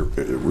 year? Or is it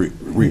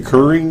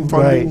recurring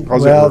funding? Right.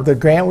 Well, the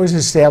grant was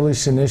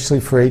established initially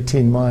for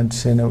 18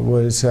 months, and it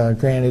was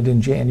granted in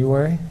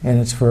January,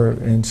 and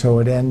so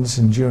it ends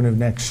in June of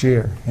next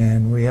year.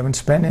 And we haven't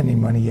spent any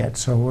money yet,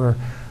 so we're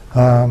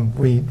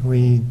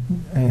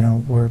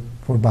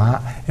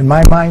behind. In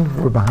my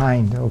mind, we're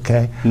behind.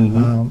 Okay,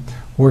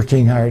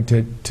 working hard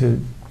to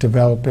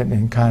develop it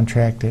and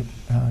contract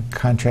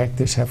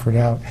this effort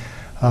out.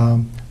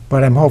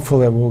 But I'm hopeful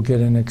that we'll get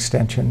an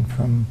extension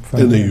from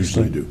and they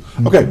usually do.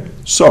 Okay,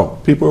 so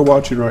people are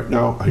watching right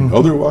now. I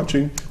know they're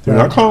watching. They're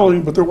not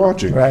calling, but they're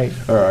watching. Right.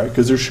 All right,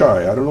 because they're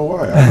shy. I don't know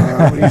why.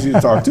 I'm easy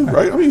to talk to,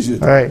 right? I'm easy to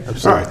talk to. Right.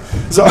 Absolutely. All right.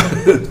 So,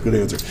 good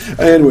answer.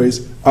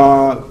 Anyways,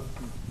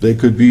 they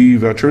could be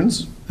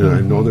veterans, and I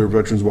know there are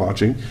veterans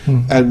watching,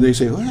 and they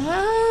say,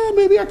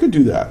 maybe I could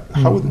do that.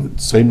 How would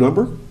same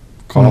number?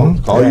 Call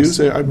you,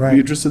 say, I'd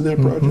be interested in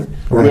that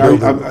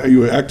project. Are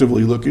you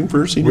actively looking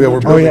for senior? We're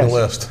building a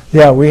list.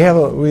 Yeah, we have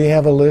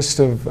a list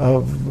of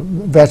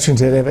veterans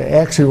that have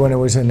actually, when it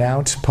was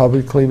announced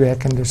publicly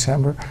back in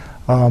December,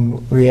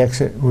 we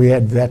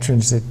had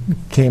veterans that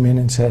came in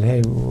and said,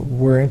 hey,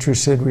 we're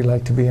interested, we'd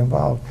like to be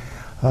involved.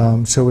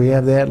 So we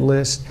have that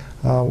list.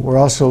 We're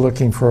also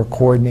looking for a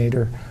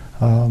coordinator,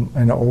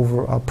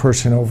 a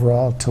person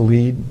overall to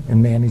lead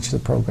and manage the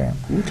program.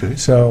 Okay.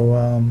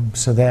 So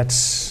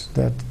those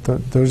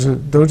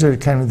are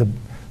kind of the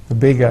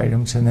big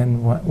items, and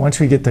then once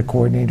we get the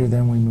coordinator,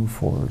 then we move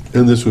forward.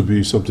 And this would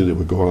be something that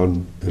would go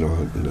on and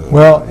on and on.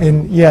 Well,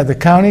 the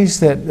counties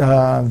that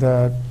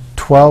the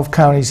 12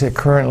 counties that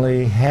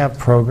currently have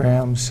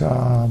programs,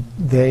 and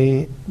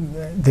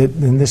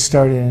this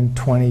started in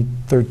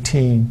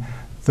 2013.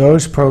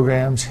 Those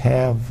programs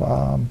have,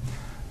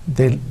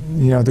 the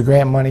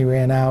grant money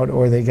ran out,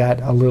 or they got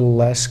a little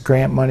less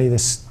grant money the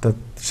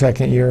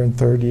second year and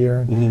third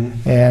year,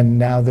 and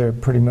now they're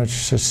pretty much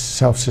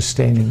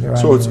self-sustaining.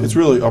 So it's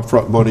really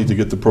upfront money to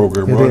get the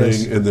program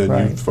running, and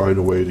then you find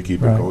a way to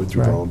keep it going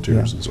through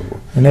volunteers and so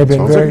on. And they've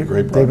been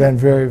they've been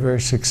very,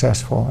 very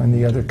successful in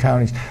the other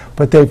counties.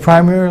 But they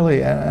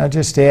primarily, I'll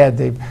just add,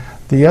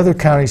 the other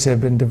counties that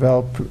have been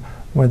developed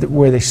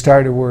where they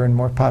started were in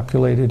more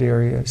populated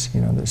areas.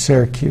 The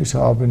Syracuse,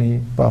 Albany,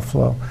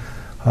 Buffalo,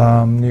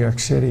 New York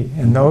City,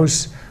 and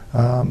those.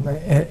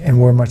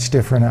 And we're much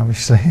different,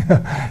 obviously,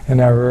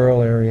 in our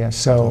rural area.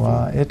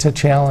 So it's a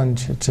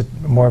challenge. It's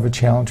more of a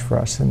challenge for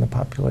us in the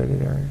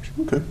populated arears.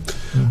 Okay.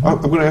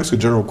 I'm going to ask a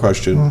general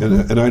question,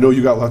 and I know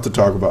you got a lot to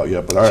talk about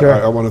yet, but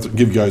I want to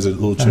give you guys a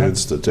little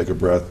chance to take a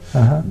breath.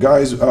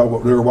 Guys,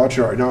 they're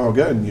watching right now,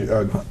 again,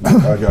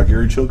 I got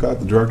Gary Chilcott,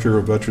 the Director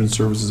of Veterans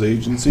Services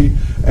Agency,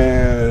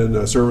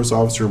 and Service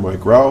Officer Mike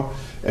Rauh,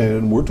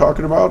 and we're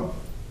talking about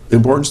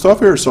important stuff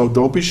here, so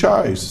don't be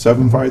shy.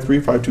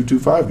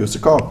 753-5225, give us a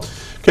call.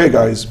 Okay,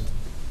 guys,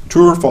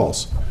 true or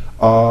false?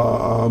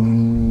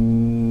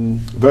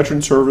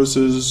 Veteran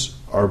services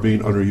are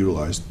being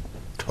underutilized.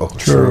 Oh,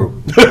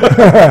 true.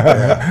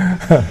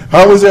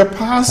 How is that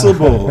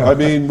possible? I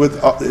mean,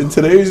 in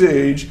today's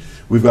age,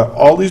 we've got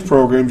all these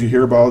programs. You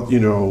hear about,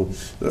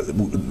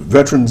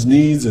 veterans'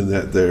 needs and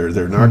that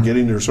they're not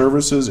getting their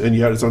services, and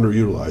yet it's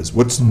underutilized.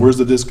 Where's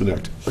the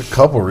disconnect? A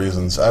couple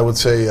reasons. I would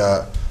say,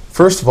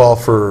 first of all,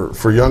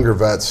 for younger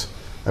vets,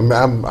 I'm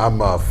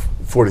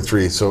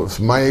 43, so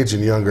my age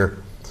and younger,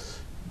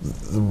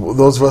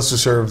 those of us who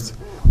served,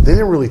 they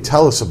didn't really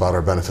tell us about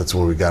our benefits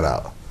when we got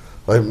out.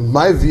 Like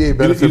my VA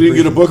benefit. You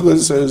didn't get a booklet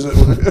that says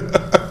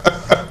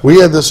we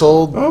had this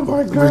old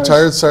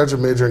retired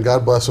sergeant major, and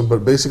God bless him,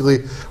 but basically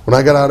when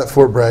I got out at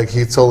Fort Bragg,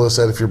 he told us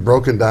that if you're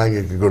broke and dying,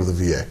 you could go to the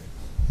VA.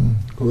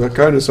 Well, that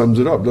kind of sums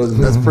it up, doesn't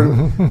it? That's pretty.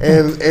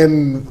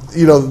 And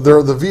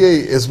the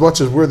VA, as much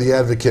as we're the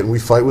advocate and we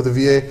fight with the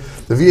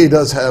VA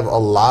does have a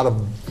lot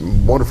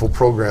of wonderful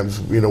programs.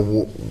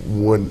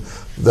 When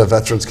the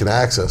veterans can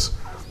access.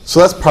 So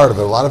that's part of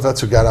it. A lot of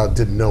vets who got out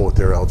didn't know what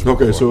they were eligible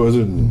for. Okay, so it was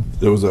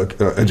an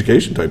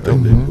education type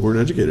thing. They weren't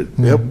educated.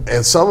 Yep.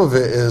 And some of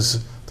it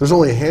is there's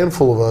only a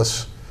handful of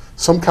us.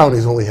 Some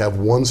counties only have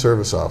one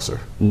service officer.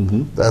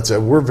 That's it.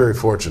 We're very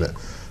fortunate.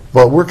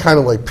 But we're kind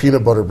of like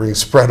peanut butter being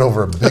spread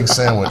over a big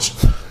sandwich.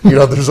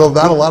 There's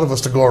not a lot of us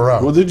to go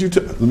around. Well,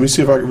 let me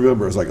see if I can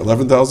remember. It's like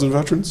 11,000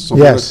 veterans?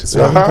 Yes.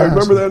 I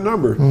remember that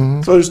number.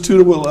 So there's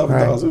 2 to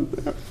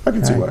 11,000. Right. I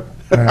can see why.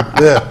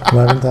 Right. Yeah.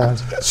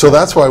 11,000. So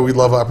that's why we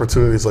love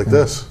opportunities like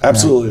this.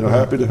 Absolutely. I'm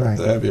happy to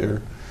have you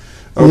here.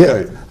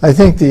 Okay. Yeah, I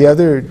think the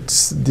other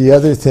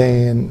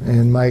thing,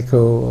 and Mike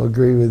will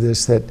agree with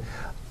this, that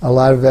a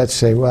lot of vets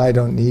say, well, I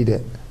don't need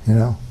it,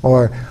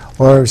 or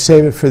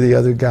save it for the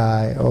other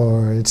guy,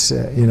 or it's,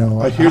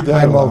 I hear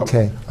that I'm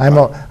okay. I'm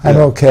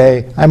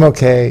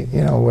okay,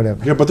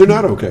 whatever. Yeah, but they're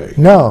not okay.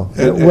 No,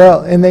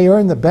 and they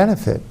earn the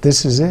benefit.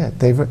 This is it.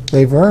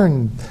 They've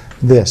earned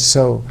this,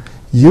 so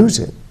use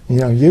it.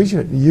 Use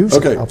it.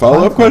 Okay,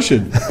 follow-up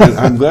question. And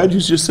I'm glad you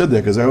just said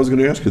that, because I was going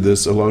to ask you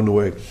this along the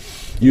way.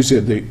 You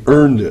said they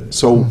earned it.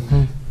 So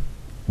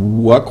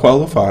what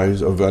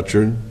qualifies a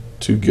veteran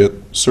to get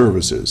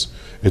services?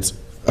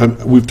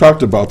 We've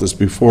talked about this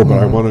before, but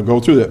I want to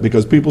go through that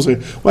because people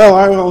say, well,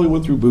 I only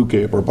went through boot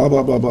camp or blah,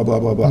 blah, blah, blah, blah,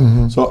 blah,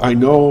 blah. So I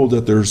know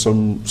that there's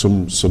some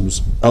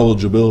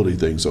eligibility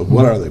things. So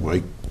what are they,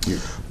 Mike?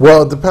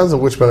 Well, it depends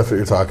on which benefit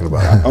you're talking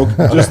about.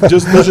 Okay, let's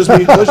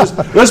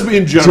be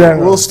in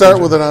general. We'll start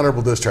with an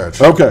honorable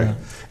discharge. Okay.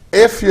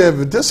 If you have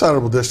a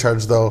dishonorable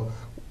discharge, though,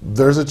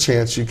 there's a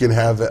chance you can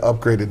have it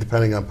upgraded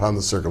depending upon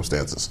the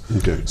circumstances.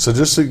 Okay. So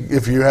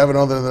if you have an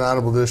other than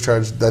honorable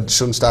discharge, that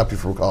shouldn't stop you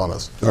from calling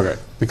us. Okay.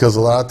 Because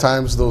a lot of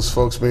times those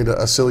folks made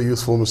a silly,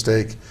 youthful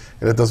mistake,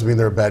 and it doesn't mean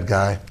they're a bad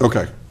guy.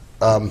 Okay.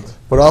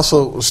 But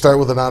also start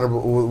with an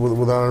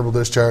honorable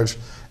discharge,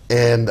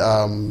 and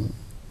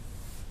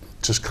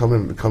just come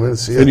in and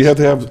see it. And you have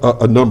to have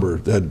a number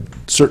that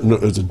certain.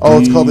 It's a D. Oh,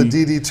 it's called the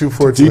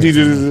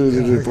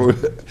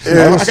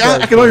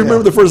DD-242. I can only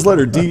remember the first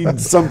letter. D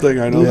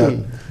something. I know that.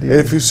 And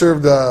if you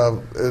served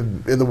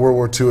in the World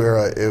War II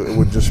era, it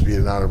would just be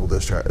an honorable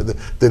discharge. They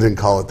didn't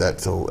call it that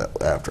till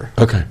after.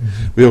 Okay.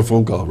 We have a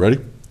phone call. Ready?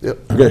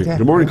 Yep. Okay.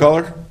 Good morning,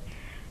 caller.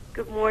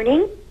 Good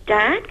morning,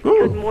 Doc.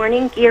 Good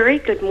morning, Gary.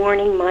 Good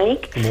morning,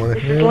 Mike. Good morning.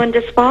 This is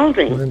Linda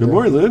Spalding. Good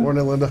morning, Lynn. Good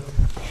morning, Linda.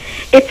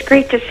 It's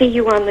great to see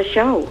you on the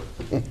show.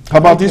 How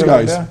about these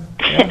guys?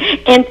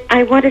 And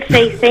I want to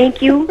say thank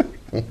you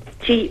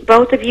to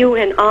both of you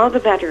and all the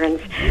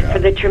veterans for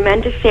the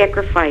tremendous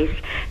sacrifice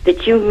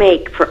that you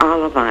make for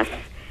all of us.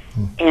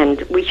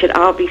 And we should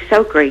all be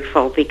so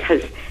grateful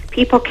because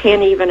people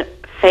can't even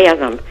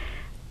fathom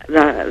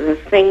the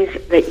things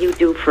that you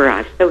do for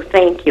us. So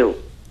thank you.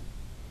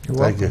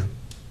 Thank you.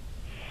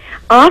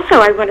 Also,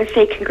 I want to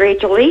say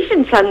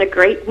congratulations on the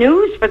great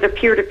news for the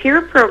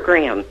peer-to-peer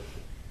program.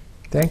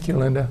 Thank you,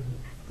 Linda.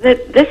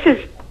 This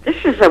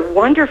is a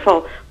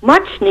wonderful,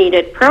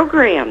 much-needed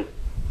program.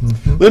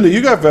 Linda,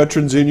 you got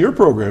veterans in your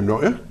program,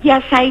 don't you?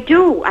 Yes, I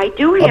do. I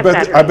do have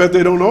veterans. I bet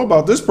they don't know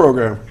about this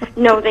program.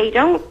 No, they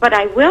don't, but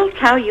I will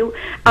tell you,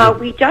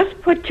 we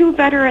just put 2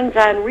 veterans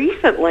on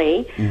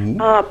recently.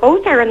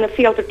 Both are in the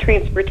field of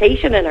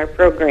transportation in our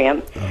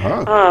program.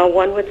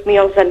 One with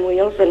Meals on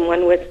Wheels and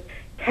one with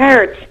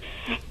CARTS.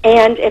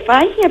 And if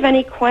I have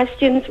any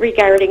questions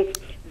regarding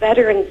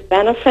veterans'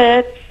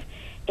 benefits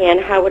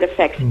and how it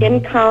affects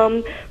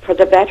income for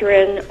the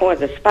veteran or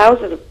the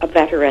spouse of a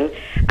veteran,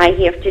 I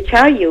have to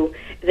tell you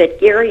that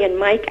Gary and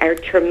Mike are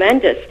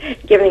tremendous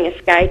giving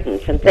us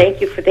guidance, and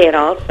thank you for that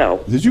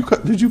also. Did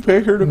you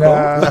pay her to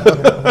call?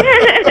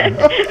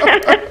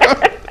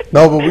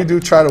 No, but we do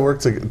try to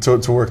work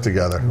to work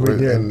together. We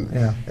do,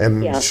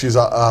 And she's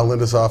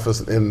Linda's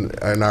office in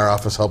our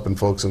office helping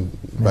folks and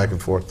back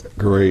and forth.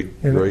 Great.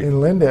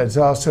 And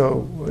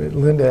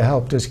Linda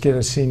helped us get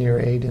a senior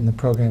aide in the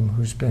program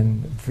who's been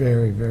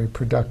very, very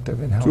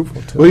productive and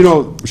helpful to Well, you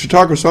us. know,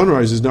 Chautauqua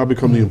Sunrise has now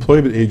become the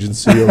employment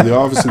agency of the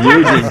Office of the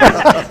Aging.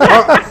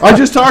 I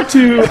just talked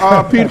to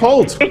Pete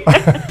Holt.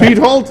 Pete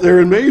Holt there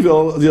in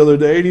Mayville the other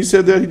day, and he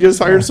said that he just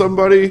hired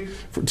somebody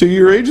to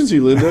your agency,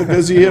 Linda,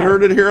 because he had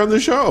heard it here on the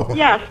show.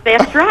 Yes,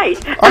 that's right.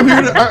 I'm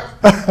here to,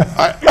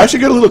 I should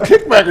get a little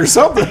kickback or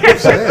something.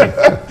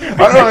 I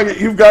don't know,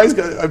 you guys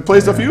I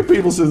placed a few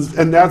people since,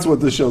 and that's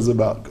what this show's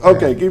about.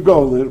 Okay, keep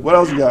going, Linda. What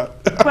else you got?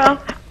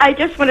 Well, I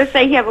just want to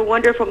say you have a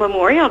wonderful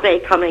Memorial Day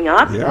coming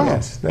up.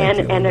 Yes, thank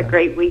you, and a Linda.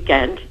 great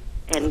weekend.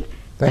 And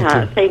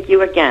Thank you. thank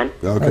you again.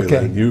 Okay, Okay,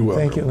 Lynn, you're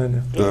welcome. thank you,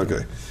 Linda.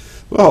 Okay.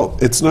 Well,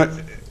 it's not,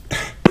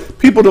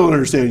 people don't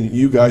understand,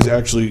 you guys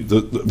actually,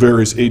 the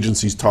various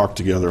agencies talk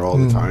together all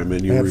the time,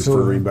 and you're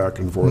Absolutely. referring back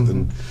and forth.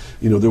 And,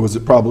 you know, there was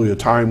probably a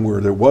time where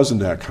there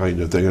wasn't that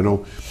kind of thing. I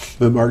know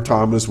that Mark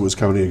Thomas was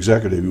county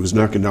executive. He was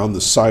knocking down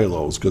the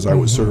silos because I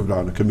was served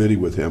on a committee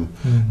with him.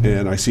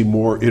 And I see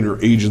more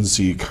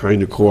interagency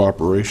kind of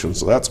cooperation,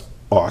 so that's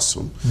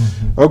awesome.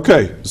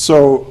 Okay,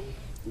 so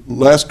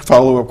last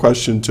follow-up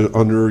question to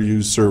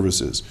underused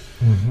services.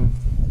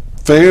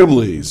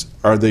 Families,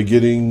 are they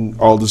getting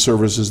all the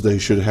services they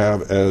should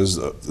have as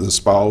the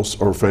spouse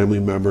or family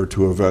member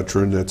to a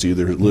veteran that's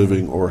either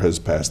living or has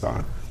passed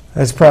on?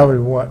 That's probably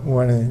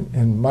one,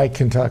 and Mike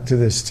can talk to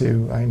this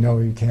too, I know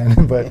you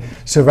can, but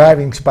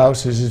surviving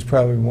spouses is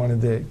probably one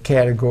of the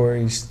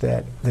categories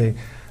that they,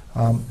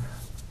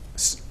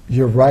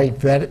 you're right,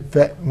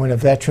 when a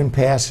veteran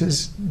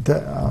passes,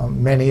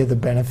 many of the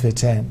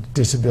benefits end.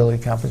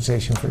 Disability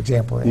compensation, for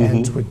example,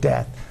 ends with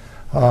death.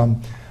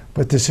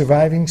 But the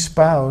surviving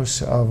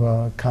spouse of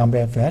a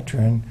combat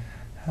veteran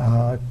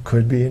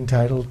could be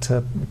entitled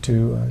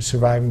to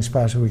surviving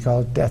spouse, we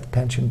call it death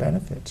pension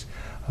benefits,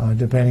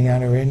 depending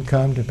on her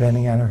income,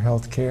 depending on her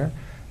health care,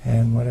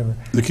 and whatever.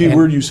 The key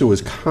word you said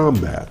was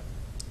combat.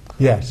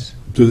 Yes.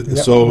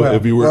 So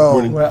if you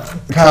were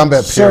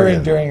combat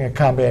serving period. during a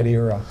combat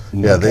era.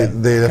 Yeah,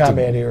 they have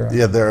combat to, era.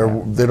 Yeah,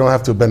 they don't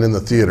have to have been in the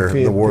theater,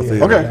 the war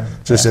theater. Okay.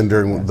 Just in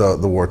during the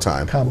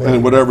wartime. Combat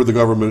and whatever the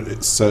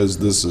government says,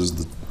 this is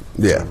the.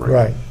 Yeah.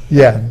 Right.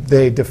 Yeah,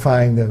 they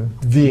define the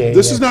VA.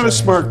 This is not a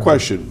actually smart has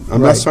question.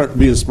 I'm Right. not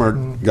being a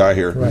smart guy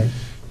here. Right.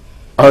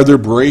 Are there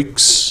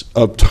breaks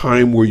of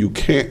time where you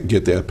can't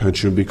get that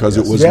pension because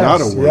it was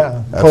not a war?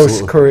 Yeah, Absolutely.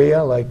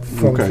 post-Korea, like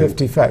from Okay.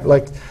 55.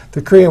 Like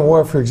the Korean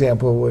War, for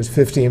example, was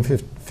 50 and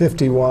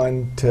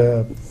 51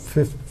 to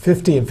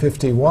 50 and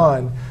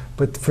 51,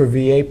 but for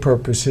VA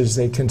purposes,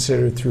 they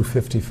considered through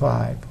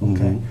 55,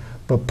 okay?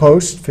 But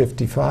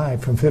post-55,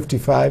 from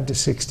 55 to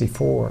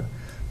 64,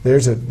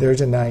 there's a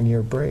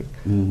 9-year break.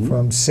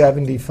 From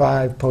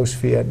 75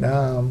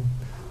 post-Vietnam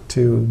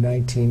to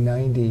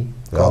 1990,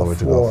 All the way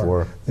to Gulf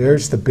War.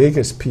 There's the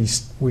biggest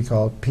piece, we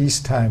call it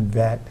peacetime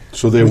vet.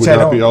 So they which would I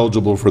not be don't-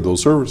 eligible for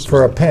those services?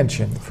 For a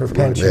pension, for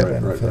pension right,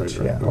 right, benefits,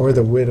 right, yeah. right, Or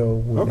the widow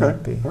would Okay,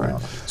 not be. all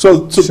right.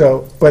 no.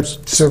 So But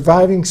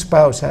surviving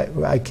spouse,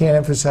 I can't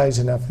emphasize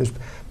enough, there's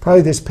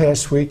probably this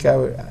past week,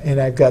 and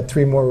I've got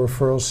 3 more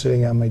referrals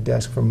sitting on my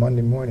desk for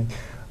Monday morning,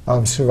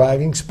 of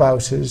surviving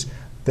spouses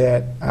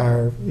that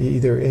are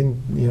either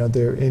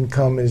their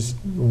income is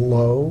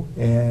low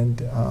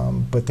and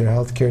but their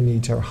health care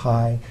needs are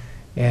high,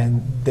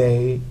 and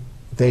they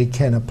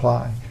can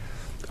apply.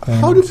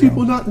 how do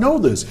people not know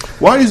this?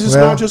 Why is this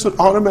Well, not just an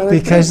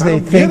automatic Because thing? I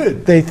they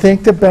don't get it.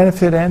 think the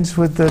benefit ends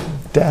with the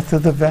death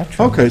of the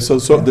veteran. Okay, so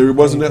there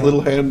wasn't that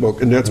little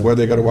handbook, and that's why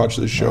they got to watch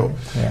this show.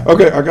 yeah.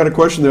 Okay, I got a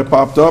question that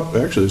popped up.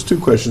 Actually, there's 2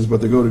 questions, but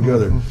they go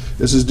together.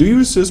 It says, do you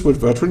assist with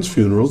veterans'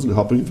 funerals and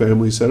helping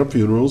families set up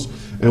funerals?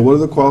 And what are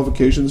the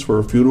qualifications for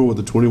a funeral with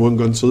a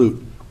 21-gun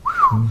salute?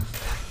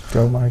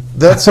 Go, Mike.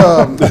 That's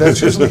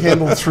usually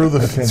handled through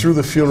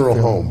the funeral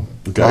home.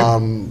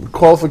 Okay.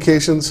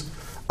 Qualifications.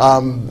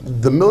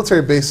 The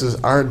military bases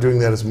aren't doing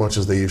that as much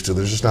as they used to.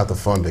 There's just not the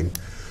funding.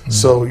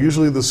 So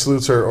usually the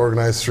salutes are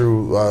organized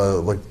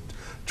through like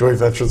Joint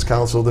Veterans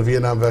Council. The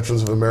Vietnam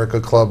Veterans of America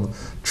Club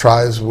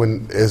tries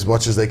as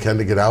much as they can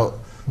to get out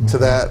to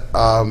that.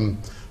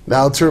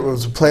 Now, in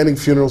terms of planning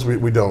funerals,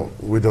 we don't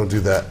do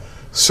that.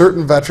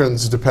 Certain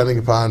veterans, depending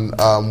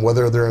upon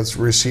whether they're in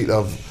receipt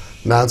of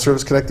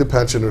non-service connected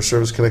pension or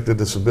service connected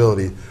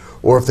disability,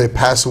 or if they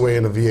pass away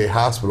in a VA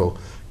hospital,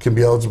 can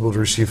be eligible to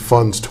receive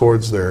funds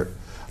towards their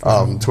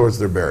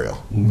burial.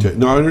 Okay.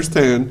 Now I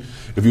understand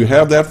if you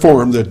have that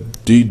form that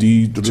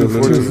DD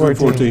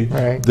 214,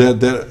 right.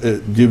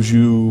 that gives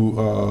you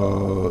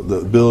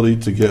the ability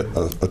to get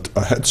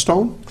a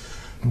headstone.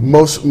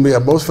 Most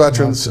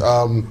veterans,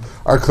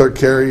 our clerk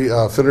Carrie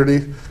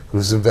Finnerty,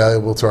 who's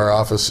invaluable to our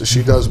office,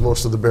 she does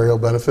most of the burial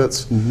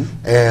benefits,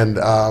 and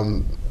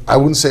I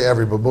wouldn't say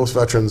every, but most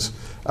veterans,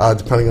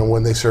 depending on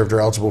when they served,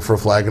 are eligible for a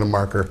flag and a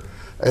marker.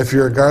 If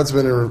you're a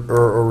guardsman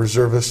or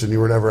reservist and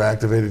you were never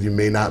activated, you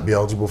may not be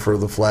eligible for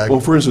the flag. Well,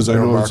 for instance, I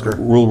know marker.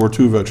 World War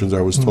II veterans,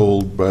 I was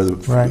told by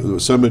the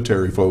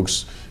cemetery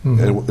folks on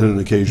an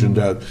occasion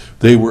that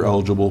they were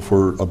eligible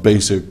for a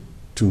basic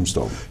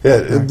tombstone.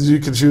 Yeah, you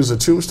can choose a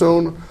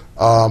tombstone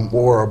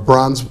or a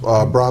bronze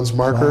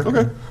marker.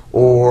 Okay.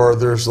 Or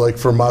there's like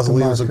for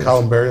mausoleums and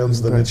columbariums,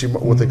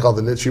 what they call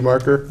the niche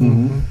marker.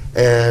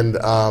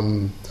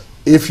 And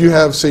if you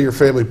have, say, your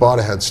family bought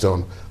a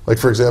headstone, like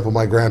for example,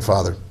 my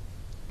grandfather,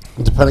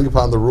 depending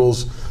upon the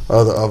rules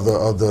of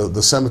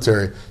the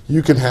cemetery,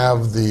 you can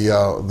have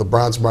the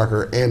bronze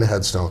marker and a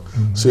headstone.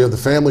 So you have the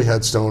family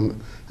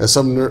headstone, and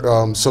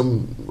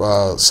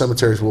some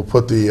cemeteries will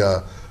put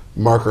the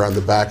marker on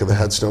the back of the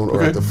headstone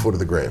or at the foot of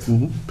the grave.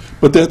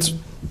 But that's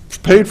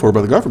paid for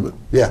by the government.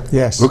 Yeah.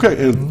 Yes.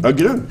 Okay, and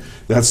again,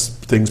 that's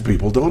things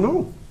people don't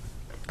know.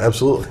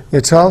 Absolutely.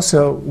 It's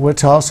also,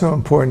 what's also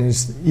important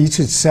is each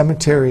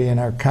cemetery in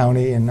our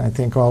county, and I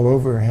think all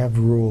over, have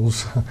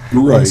rules.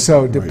 Right. And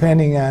so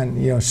depending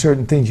on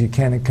certain things you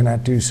can and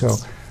cannot do. So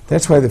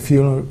that's why the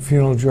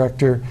funeral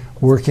director,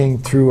 working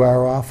through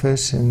our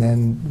office and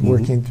then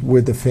working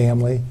with the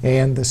family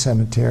and the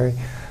cemetery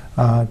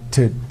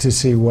to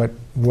see what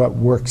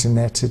works in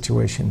that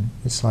situation.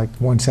 It's like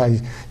one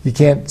size. You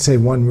can't say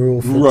one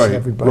rule fits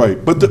everybody.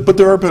 Right, but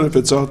there are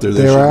benefits out there.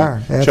 They There should are,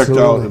 be checked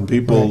out, absolutely. and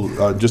people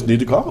just need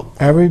to call.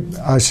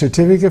 A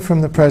certificate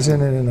from the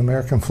president and an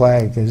American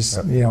flag is,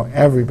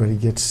 everybody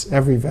gets,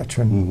 every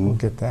veteran will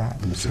get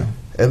that. So.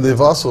 And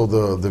they've also,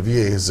 the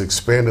VA has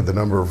expanded the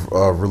number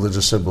of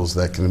religious symbols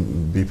that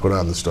can be put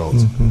on the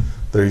stones.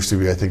 There used to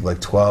be, I think, like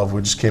 12.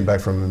 We just came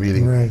back from a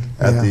meeting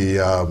at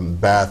the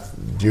Bath,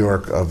 New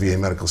York VA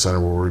Medical Center,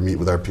 where we meet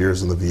with our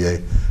peers in the VA,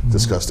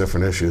 discuss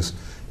different issues.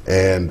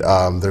 And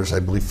there's, I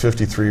believe,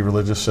 53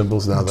 religious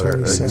symbols now that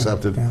are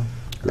accepted. Yeah.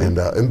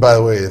 And by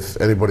the way, if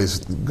anybody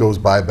goes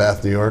by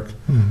Bath, New York,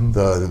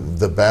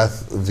 the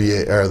Bath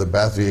VA or the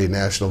Bath VA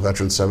National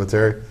Veterans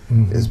Cemetery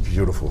is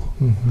beautiful.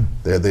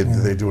 They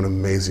do an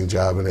amazing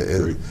job, and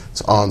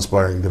it's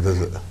awe-inspiring to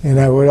visit. And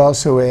I would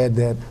also add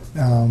that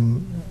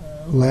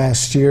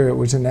last year it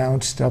was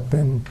announced up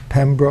in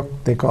Pembroke,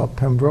 they call it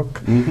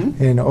Pembroke,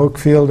 in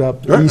Oakfield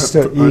up east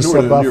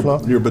of Buffalo.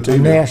 Near the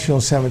Batavia.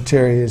 National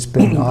Cemetery has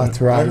been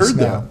authorized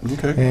I now. heard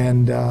that. Okay.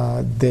 And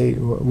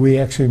we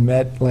actually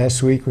met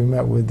last week. We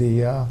met with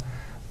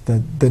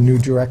the new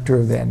director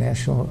of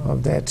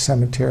that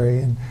cemetery,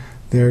 and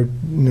they're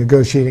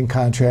negotiating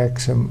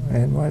contracts.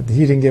 And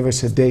he didn't give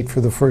us a date for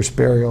the first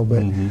burial,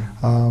 but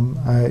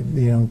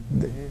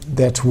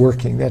that's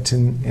working. That's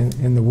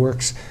in the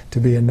works to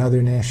be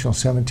another national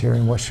cemetery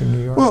in Western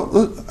New York.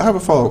 Well, I have a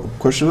follow-up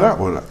question to that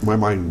one. My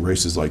mind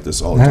races like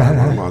this all the time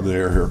when I'm on the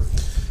air here.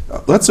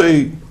 Let's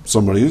say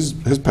somebody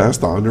has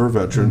passed on, they're a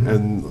veteran,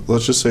 and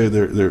let's just say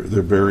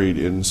they're buried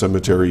in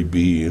Cemetery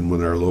B in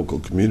one of our local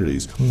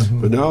communities.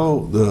 But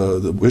now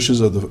the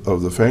wishes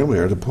of the family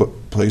are to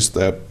place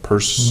that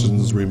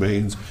person's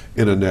remains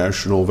in a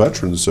national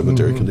veterans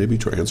cemetery. Can they be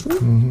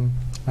transferred?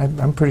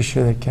 I'm pretty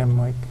sure they can,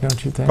 Mike.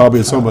 Don't you think?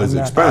 Probably at somebody's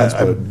expense,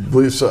 I but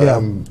believe so.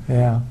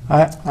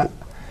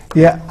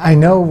 I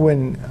know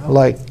when,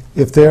 like,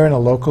 if they're in a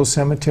local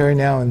cemetery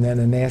now and then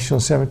a national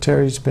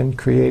cemetery has been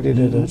created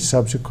at a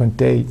subsequent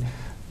date,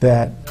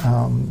 that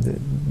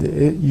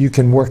you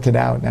can work it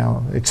out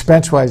now.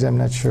 Expense-wise, I'm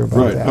not sure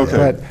about that.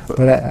 Okay.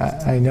 But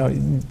I know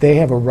they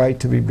have a right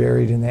to be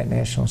buried in that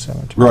national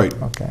cemetery. Right.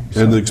 Okay.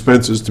 And the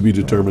expenses to be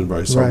determined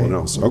by someone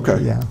else. Okay.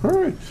 Yeah. All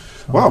right.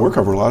 Wow, we're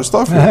covering a lot of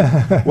stuff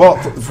here. Well,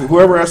 for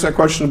whoever asked that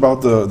question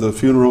about the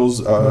funerals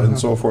and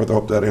so forth, I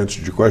hope that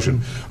answered your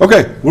question.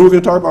 Okay, what are we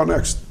going to talk about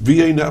next?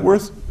 VA net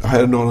worth? I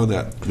had a note on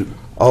that.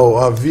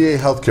 VA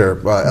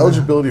healthcare,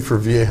 eligibility for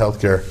VA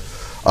healthcare.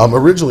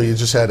 Originally, you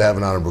just had to have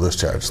an honorable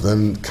discharge.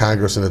 Then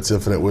Congress, in its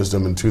infinite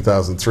wisdom in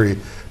 2003,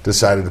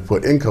 decided to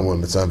put income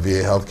limits on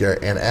VA healthcare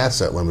and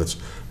asset limits,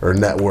 or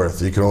net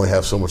worth. You can only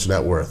have so much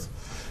net worth.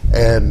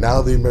 And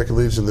now the American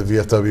Legion, the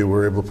VFW,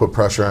 were able to put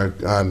pressure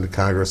on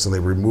Congress, and they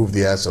removed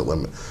the asset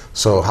limit.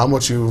 So how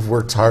much you've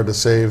worked hard to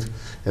save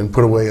and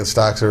put away in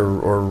stocks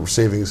or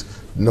savings,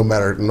 no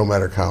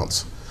matter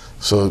counts.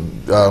 So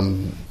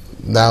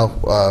now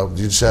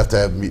you just have to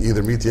have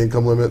either meet the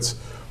income limits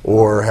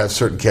or have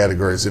certain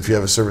categories. If you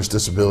have a service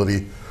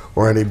disability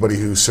or anybody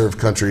who served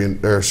in country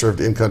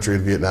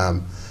in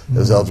Vietnam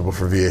is eligible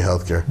for VA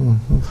healthcare.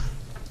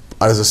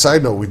 As a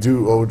side note, we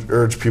do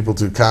urge people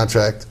to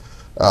contact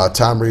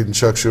Tom Reed and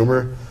Chuck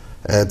Schumer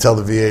and tell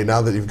the VA,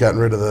 now that you've gotten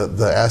rid of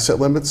the asset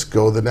limits,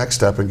 go the next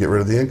step and get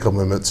rid of the income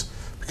limits,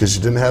 because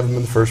you didn't have them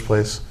in the first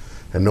place.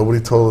 And nobody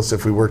told us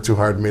if we worked too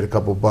hard and made a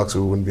couple of bucks,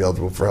 we wouldn't be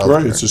eligible for health care.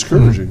 Right, it's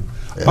discouraging.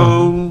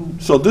 Yeah.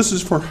 So this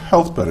is for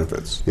health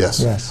benefits? Yes.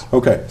 Yes.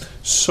 Okay,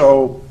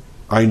 so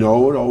I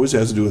know it always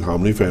has to do with how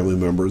many family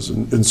members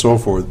and so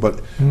forth,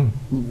 but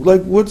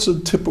like, what's a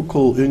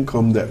typical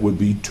income that would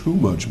be too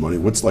much money?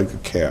 What's like a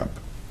cap?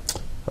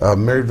 A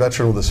married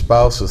veteran with a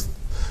spouse is,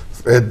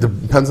 it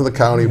depends on the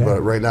county,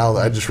 but right now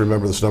I just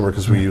remember this number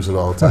because we use it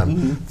all the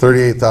time.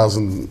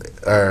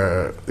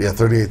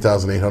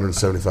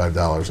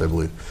 $38,875, I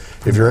believe.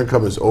 If your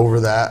income is over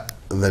that,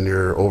 then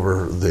you're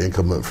over the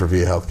income limit for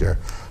VA healthcare.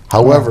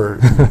 However,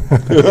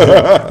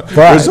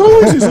 there's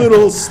always these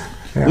little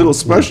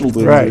special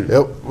things. Right.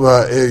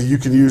 You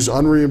can use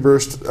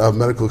unreimbursed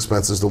medical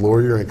expenses to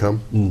lower your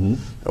income,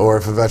 or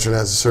if a veteran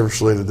has a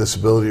service-related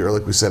disability, or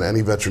like we said,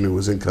 any veteran who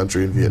was in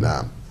country in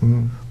Vietnam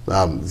can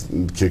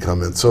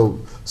come in. So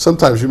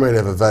sometimes you might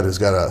have a vet who's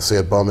got say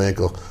a bum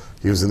ankle.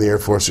 He was in the Air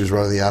Force, he was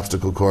running the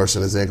obstacle course,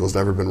 and his ankle's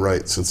never been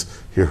right since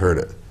he hurt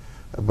it.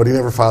 But he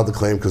never filed the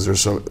claim because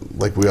there's some,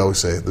 like we always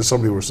say, there's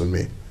somebody worse than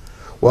me.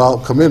 Well,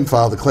 come in,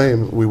 file the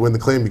claim. We win the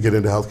claim, you get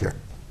into health care.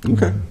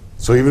 Okay.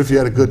 So even if you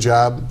had a good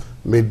job,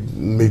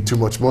 made too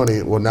much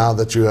money, well, now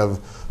that you have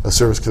a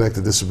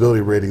service-connected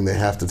disability rating, they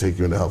have to take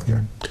you into health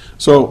care.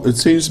 So it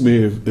seems to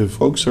me if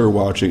folks are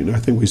watching, and I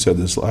think we said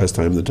this last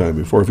time, the time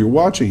before, if you're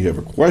watching, you have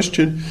a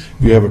question,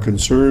 you have a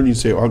concern, you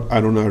say, oh,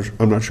 I'm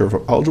not sure if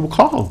I'm eligible,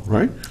 call,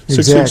 right?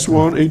 Exactly.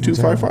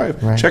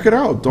 661-8255. Right. Check it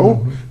out.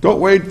 Don't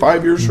wait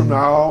 5 years from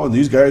now and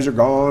these guys are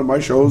gone, my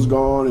show's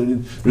gone,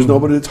 and there's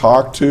nobody to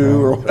talk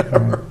to or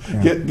whatever.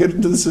 Get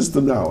into the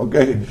system now,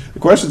 okay? The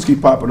questions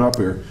keep popping up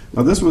here.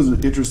 Now this was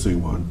an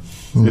interesting one.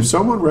 If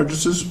someone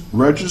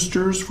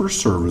registers for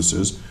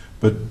services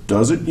but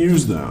doesn't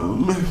use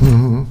them,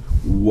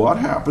 what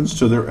happens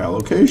to their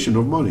allocation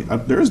of money?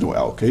 There is no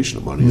allocation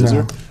of money, is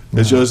there?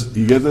 It's just,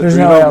 you get that. There's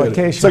no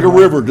allocation. It's like a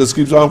river, just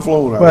keeps on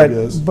flowing out, I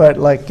guess. But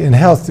like in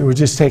health, we'll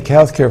just take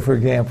healthcare for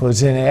example.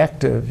 It's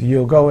inactive.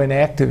 You'll go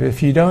inactive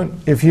if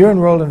you're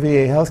enrolled in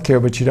VA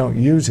healthcare but you don't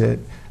use it.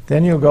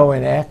 Then you'll go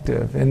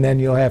inactive, and then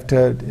you'll have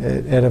to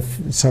at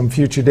some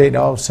future date.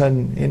 All of a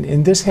sudden,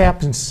 and this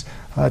happens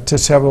to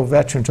several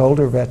veterans,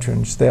 older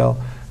veterans. They'll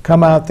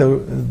come out,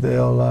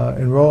 they'll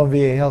enroll in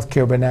VA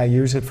healthcare, but not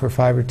use it for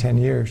 5 or 10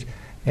 years.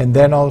 And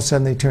then all of a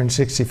sudden they turn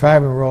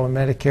 65 and enroll in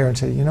Medicare and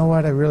say, you know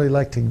what, I'd really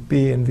like to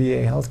be in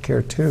VA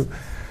healthcare too.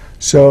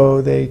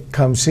 So they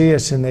come see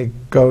us and they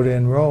go to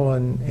enroll,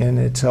 and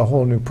it's a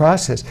whole new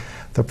process.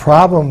 The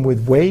problem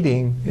with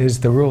waiting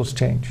is the rules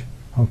change,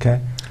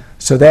 okay?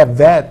 So that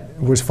vet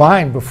was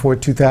fine before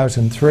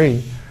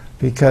 2003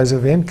 because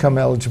of income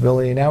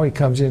eligibility. Now he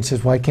comes in and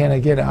says, why can't I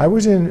get it? I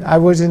was in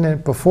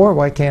it before,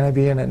 why can't I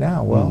be in it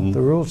now? Well,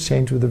 the rules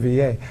change with the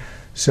VA.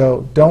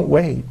 So don't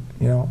wait,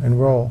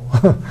 enroll.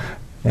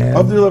 And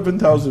of the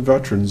 11,000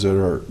 veterans that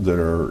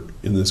are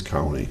in this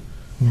county,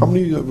 how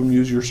many of them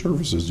use your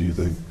services, do you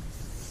think?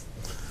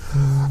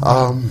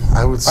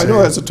 I would say, I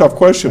know that's a tough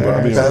question, but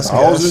I mean,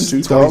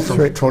 1,000, 2,000?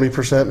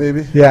 20%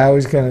 maybe? yeah, I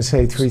was going to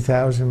say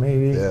 3,000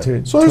 maybe. Yeah.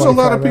 To So there's a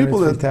lot of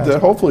people 2,500,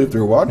 that hopefully if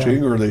they're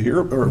watching or they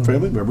hear, or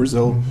family members,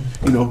 they'll,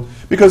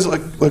 because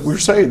like we were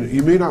saying,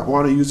 you may not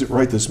want to use it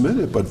right this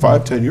minute, but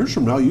 5, 10 years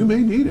from now, you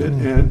may need it.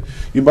 And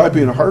you might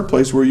be in a hard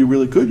place where you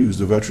really could use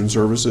the veteran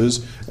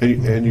services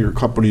and your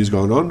company's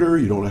gone under,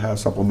 you don't have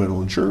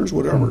supplemental insurance,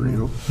 whatever,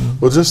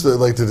 Well, just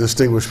to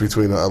distinguish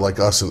between like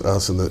us and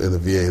in the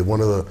VA,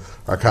 one of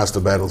our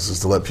constant battles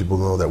is to let people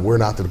know that we're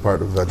not the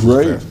Department of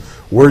Veterans Affairs.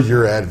 We're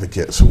your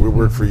advocate, so we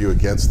work for you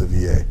against the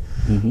VA.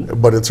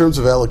 But in terms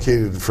of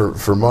allocated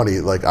for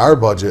money, like our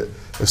budget,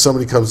 if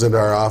somebody comes into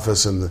our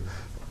office and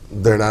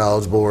they're not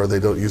eligible or they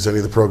don't use any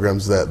of the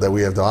programs that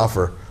we have to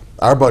offer,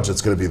 our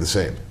budget's going to be the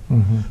same.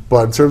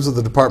 But in terms of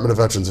the Department of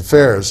Veterans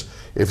Affairs,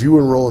 if you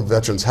enroll in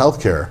Veterans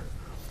Health Care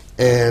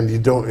and you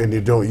don't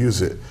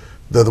use it,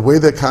 the way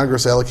that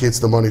Congress allocates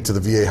the money to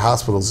the VA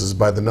hospitals is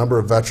by the number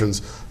of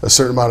veterans, a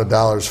certain amount of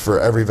dollars for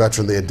every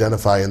veteran they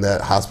identify in that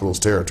hospital's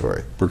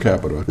territory. Per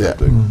capita Yeah. type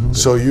thing.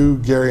 So you,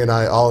 Gary, and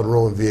I all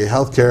enroll in VA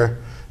healthcare,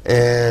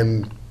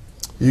 and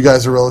you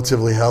guys are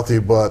relatively healthy,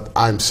 but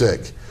I'm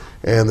sick.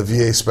 And the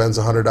VA spends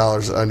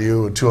 $100 on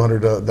you and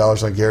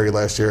 $200 on Gary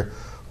last year.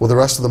 Well, the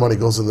rest of the money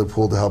goes in the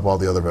pool to help all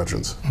the other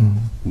veterans.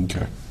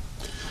 Okay.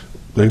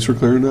 Thanks for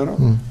clearing that up.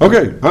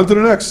 Okay, on to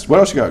the next. What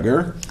else you got,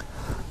 Gary?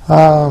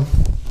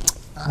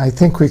 I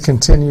think we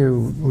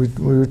continue. We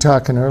were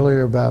talking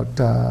earlier about, you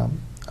know,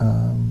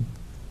 the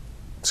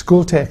veterans. We continue to have a lot of veterans that are enrolled in VA healthcare, but they don't use it. They don't use it. The VA spends $100 on you and $200 on Gary last year. Well, the rest of the money goes in the pool to help all the other veterans. Okay. Thanks for clearing that up. Okay, on to the next. What else you got, Gary? I think we continue. We were talking earlier about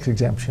School tax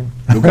exemption.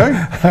 Okay. All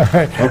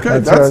right. Okay.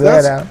 I'd throw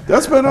that out.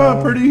 That's been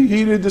a pretty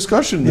heated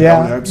discussion.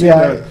 Yeah, I've seen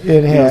yeah, that,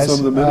 it has. Some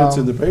of the minutes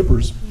in the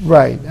papers.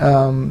 Right.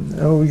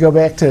 We go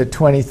back to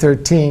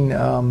 2013.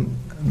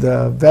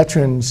 The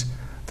veterans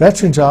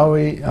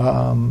always,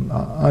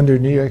 under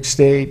New York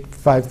State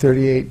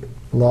 538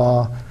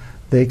 law,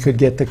 they could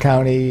get the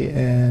county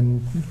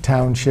and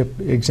township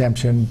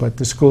exemption, but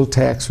the school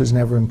tax was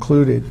never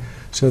included.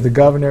 So the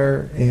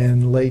governor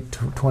in late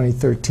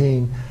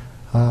 2013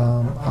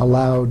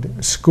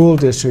 allowed school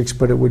districts,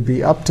 but it would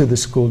be up to the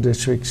school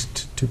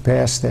districts to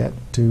pass that,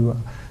 to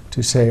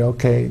say,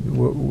 okay,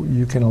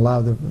 you can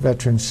allow the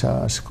veterans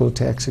school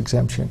tax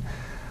exemption.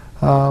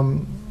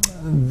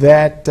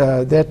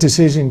 That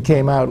decision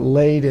came out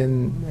late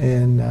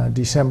in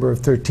December of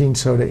 13,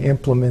 so to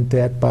implement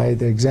that by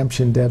the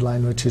exemption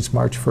deadline, which is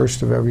March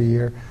 1st of every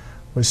year,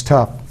 was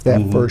tough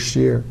that first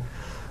year.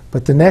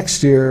 But the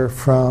next year,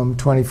 from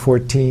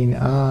 2014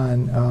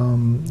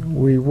 on,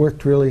 we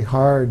worked really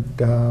hard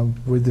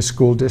with the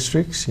school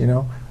districts. You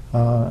know,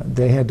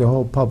 they had to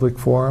hold public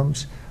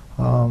forums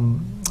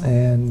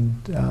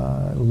and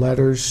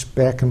letters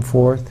back and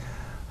forth.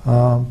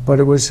 But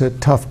it was a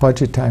tough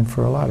budget time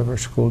for a lot of our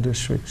school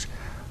districts.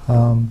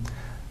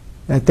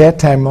 At that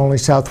time, only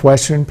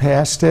Southwestern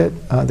passed it.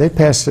 They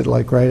passed it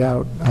like right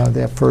out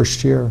that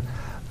first year.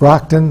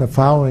 Brockton the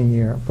following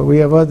year. But we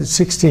have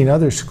 16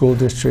 other school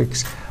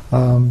districts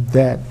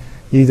that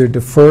either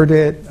deferred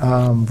it,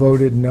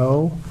 voted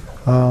no.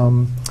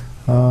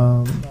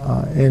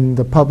 In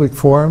the public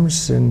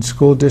forums and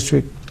school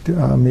district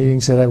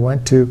meetings that I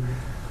went to,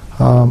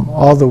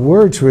 all the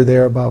words were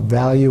there about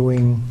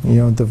valuing, you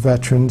know, the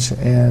veterans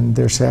and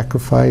their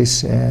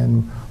sacrifice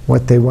and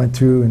what they went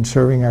through in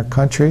serving our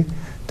country,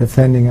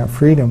 defending our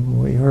freedom.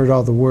 We heard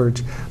all the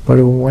words,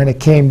 but when it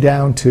came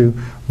down to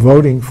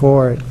voting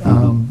for it,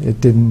 it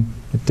didn't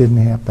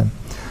happen.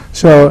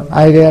 So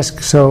I'd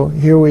ask, so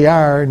here we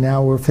are,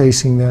 now we're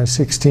facing the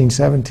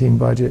 16-17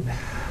 budget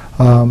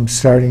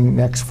starting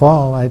next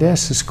fall. I'd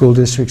ask the school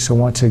districts to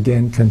once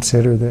again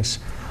consider this.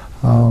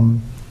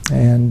 And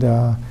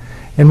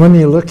when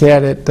you look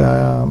at it,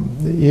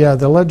 yeah,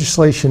 the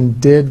legislation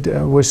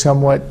was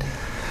somewhat,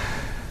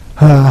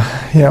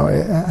 you know,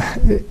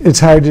 it's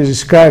hard to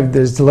describe.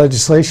 There's the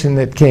legislation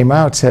that came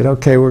out said,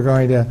 okay, we're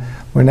not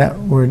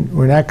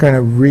going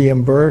to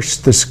reimburse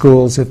the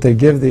schools if they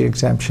give the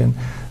exemption.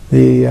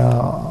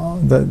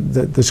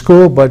 The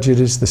school budget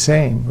is the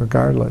same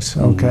regardless.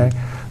 Okay.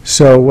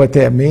 So what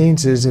that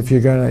means is if you're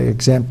going to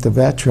exempt the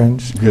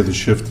veterans, You have to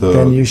shift the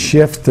then you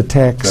shift the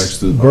tax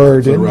to the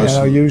burden, rest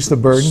and I'll use the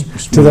burden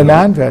smooth to the it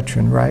out.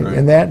 non-veteran, right?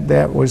 And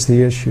that was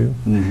the issue.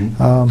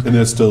 and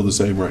that's still the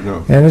same right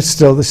now. And it's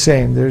still the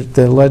same.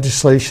 The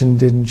legislation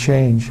didn't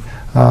change.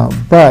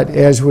 But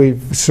as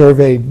we've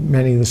surveyed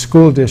many of the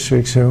school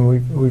districts, and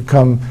we've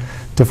come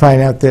to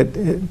find out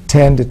that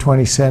 10 to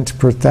 20 cents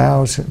per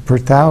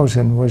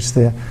thousand was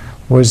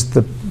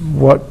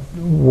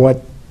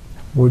what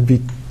would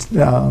be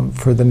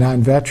for the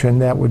non-veteran.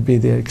 That would be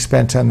the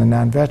expense on the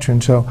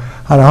non-veteran. So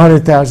on a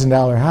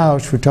 $100,000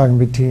 house, we're talking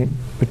between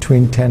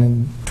 $10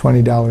 and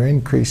 $20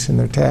 increase in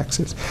their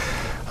taxes.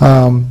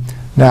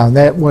 Now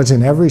that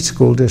wasn't every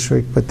school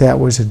district, but that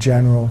was a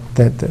general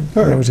that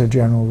was a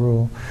general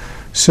rule.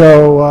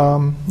 So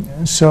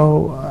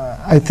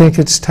I think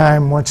it's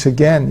time once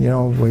again. You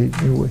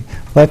know,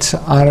 let's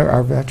honor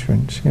our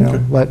veterans. You know,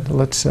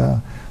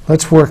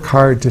 let's work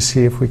hard to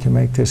see if we can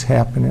make this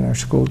happen in our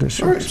school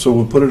districts. All right, so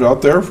we'll put it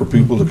out there for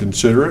people to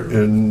consider it,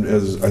 and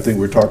as I think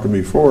we were talking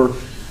before,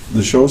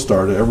 the show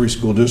started, every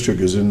school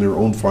district is in their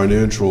own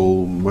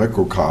financial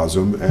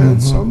microcosm,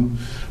 and some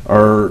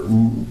are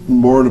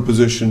more in a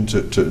position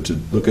to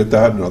look at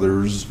that, and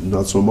others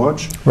not so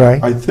much.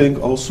 Right. I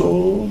think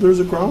also there's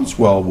a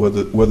groundswell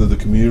whether the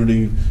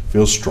community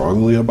feels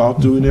strongly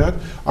about doing that.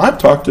 I've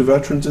talked to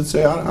veterans that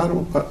say,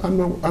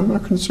 I'm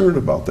not concerned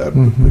about that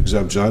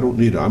exemption. I don't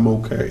need it. I'm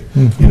okay.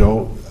 You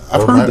know,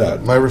 I've heard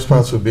that. My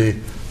response would be,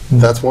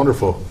 that's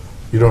wonderful.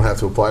 You don't have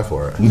to apply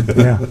for it.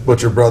 Yeah.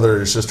 But your brother or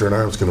your sister in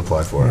arms can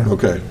apply for it.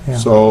 Okay, Yeah.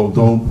 so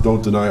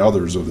don't deny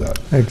others of that.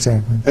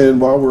 Exactly. And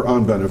while we're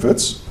on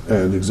benefits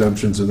and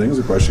exemptions and things,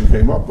 the question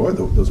came up, boy,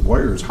 those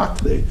wires hot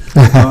today.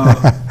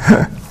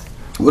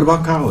 What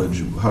about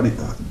college?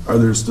 Are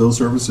there still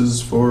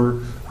services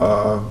for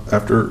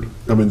after,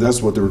 I mean,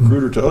 that's what the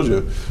recruiter tells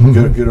you,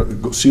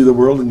 go see the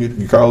world and get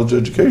your college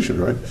education,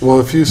 right?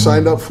 Well, if you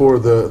signed up for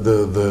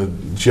the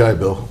GI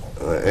Bill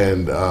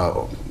and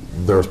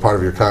there was part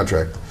of your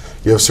contract,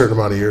 you have a certain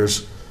amount of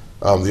years.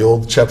 The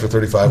old Chapter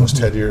 35 was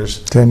 10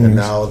 years, 10 years. And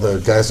now the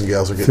guys and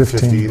gals are getting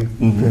 15.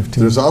 15.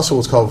 There's also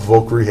what's called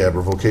voc rehab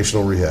or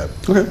vocational rehab.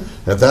 Okay.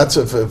 If that's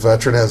if a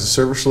veteran has a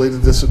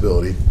service-related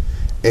disability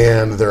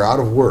and they're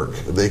out of work,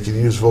 they can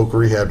use voc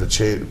rehab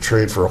to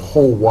train for a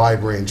whole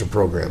wide range of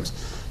programs.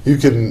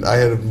 I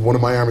had one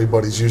of my Army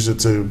buddies use it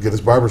to get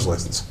his barber's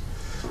license.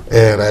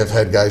 And I've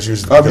had guys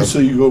use it.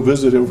 Obviously, you go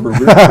visit him for a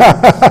beer.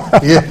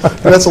 Yeah,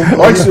 that's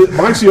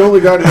Mike's the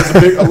only guy that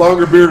has a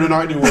longer beard than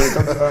I do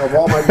of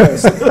all my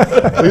guys.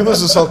 He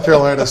lives in South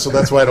Carolina, so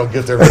that's why I don't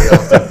get there very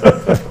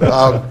often.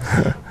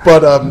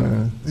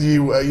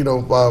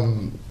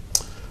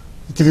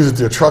 You can use it to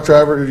be a truck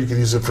driver. You can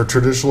use it for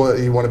traditional.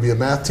 You want to be a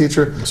math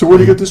teacher. So where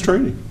do you get this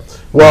training?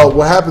 Well,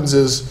 what happens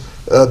is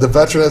the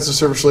veteran has a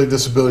service-related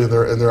disability,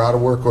 and they're out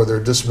of work, or their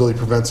disability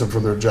prevents them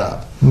from their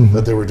job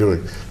that they were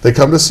doing. They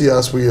come to see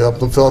us. We help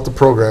them fill out the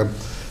program.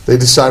 They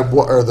decide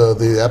what, or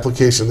the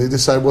application. They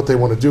decide what they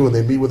want to do, and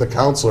they meet with a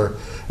counselor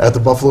at the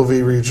Buffalo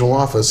V Regional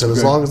Office. And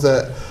as long as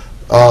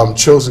that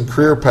chosen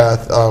career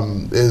path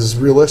is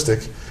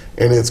realistic,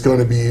 and it's going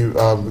to be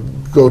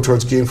go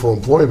towards gainful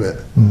employment.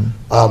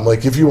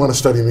 Like if you want to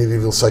study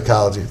medieval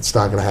psychology, it's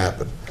not going to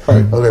happen.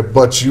 Right. Okay,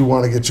 but you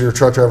want to get your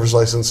truck driver's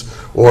license,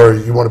 or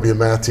you want to be a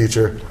math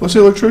teacher. Let's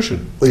say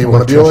electrician. You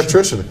want to be an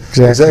electrician.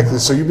 Exactly.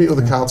 So you meet with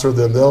a counselor,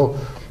 then they'll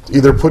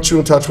either put you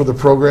in touch with the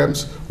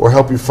programs or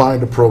help you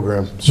find a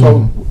program.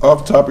 So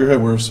off the top of your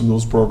head, where are some of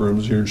those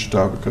programs here in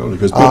Chautauqua County?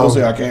 Because people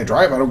say, I can't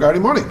drive, I don't got any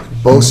money.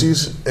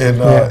 BOCES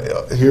and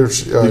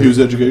here's the Hughes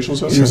Educational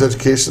Center? Hughes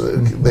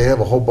Education, they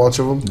have a whole bunch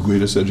of them.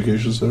 Greatest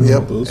Education Center?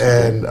 Yep. Those?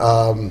 And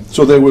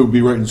so they would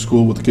be right in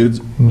school with the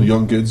kids, the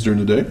young kids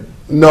during the day?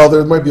 No,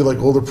 there might be like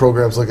older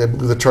programs, like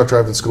the truck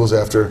driving schools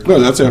after. No,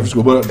 that's after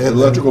school, but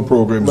electrical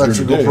programs during the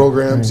day. Electrical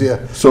programs, yeah.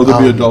 So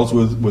there'd be adults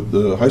with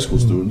the high school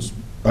students.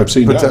 I've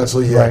seen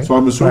potentially, that. yeah. So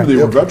I'm assuming they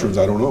were veterans.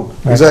 I don't know.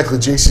 Exactly.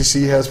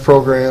 JCC has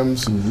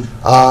programs.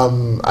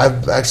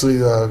 I've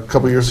actually a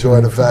couple of years ago I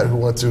had a vet who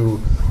went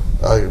to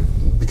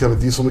become a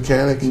diesel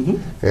mechanic,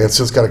 and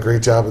since got a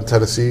great job in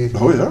Tennessee.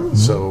 Oh yeah.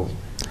 So.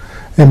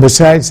 And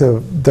besides the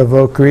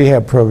VOC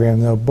rehab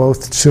program, though,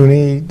 both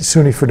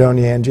SUNY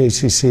Fredonia and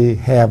JCC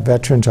have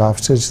veterans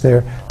offices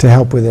there to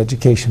help with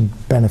education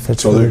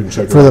benefits for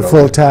the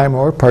full-time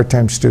or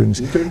part-time students.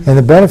 Okay. And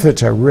the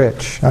benefits are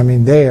rich. I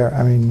mean, they are.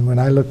 I mean, when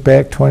I look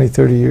back 20,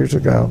 30 years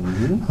ago,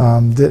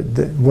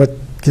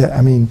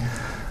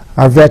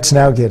 our vets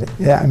now get it.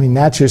 Yeah, I mean,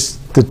 not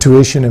just the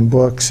tuition and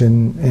books,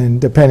 and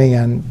depending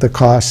on the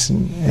costs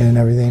and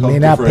everything, may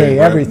not pay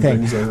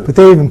everything, but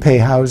they even pay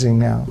housing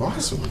now.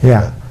 Awesome.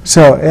 Yeah.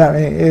 So yeah,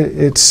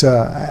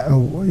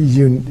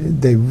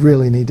 they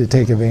really need to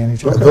take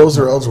advantage of it. Those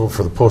are eligible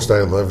for the post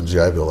 9/11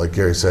 GI Bill, like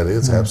Gary said.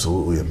 It's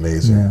absolutely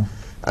amazing. Yeah.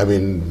 I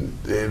mean,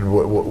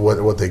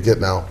 what they get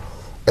now,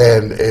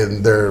 and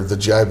the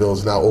GI Bill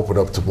is now opened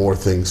up to more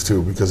things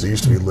too, because it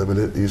used to be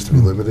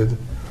limited.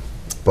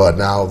 But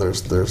now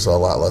there's a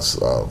lot less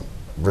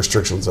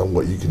restrictions on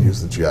what you can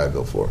use the GI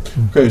Bill for.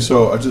 Okay,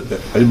 so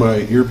in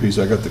my earpiece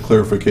I got the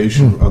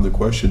clarification on the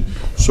question.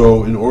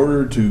 So in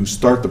order to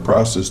start the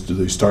process, do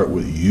they start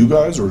with you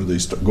guys, or do they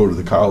go to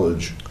the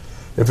college?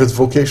 If it's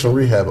vocational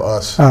rehab,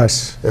 us.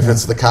 If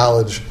it's the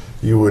college,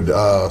 you would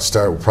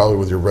start probably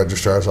with your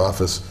registrar's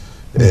office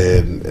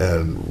and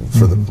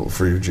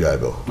for your GI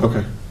Bill.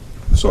 Okay.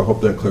 So I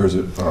hope that clears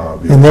it.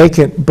 And they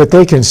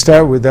can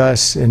start with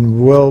us,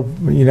 and we'll,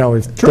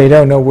 if they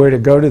don't know where to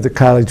go to the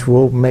college,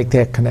 we'll make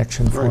that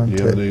connection for them.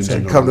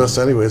 So come to us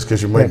anyways,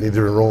 because you might need to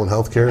enroll in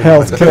healthcare.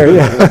 Healthcare,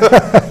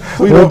 yeah.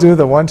 We'll do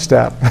the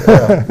one-stop.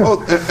 Yeah.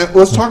 Well,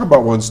 let's talk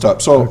about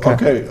one-stop. So,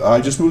 okay, I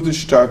just moved to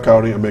Chautauqua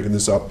County. I'm making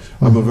this up.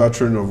 I'm a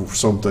veteran of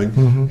something,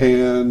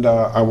 and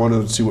I want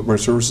to see what my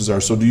services are.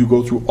 So do you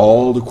go through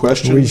all the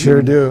questions? We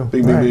sure do.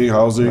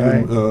 Housing,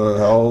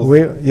 health?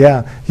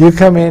 You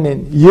come in,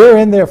 and you're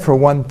in there for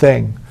one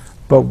thing,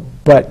 but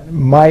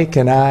Mike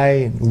and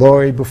I,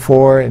 Lori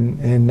before,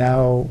 and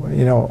now,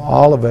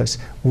 all of us,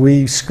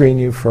 we screen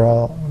you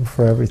for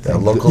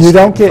everything. You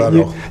don't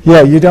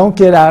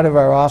get out of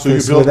our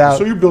office without.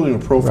 So you're building a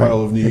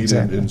profile of need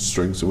and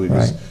strengths and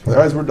weaknesses.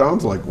 Guys, we're down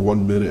to like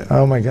 1 minute.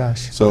 Oh my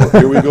gosh. So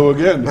here we go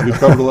again. We've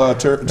covered a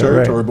lot of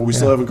territory, but we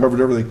still haven't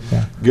covered everything.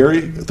 Yeah.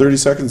 Gary, 30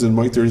 seconds, and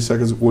Mike, 30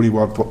 seconds. What do you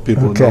want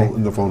people to know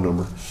in the phone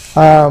number?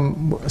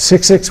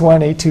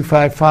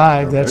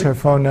 661-8255. That's our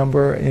phone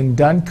number. In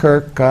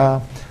Dunkirk,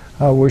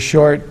 we're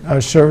short a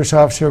service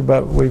officer,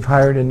 but we've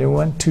hired a new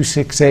one.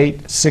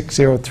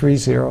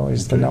 268-6030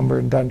 is the number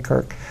in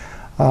Dunkirk.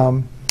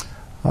 I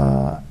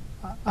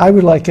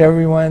would like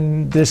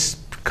everyone this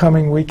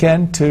coming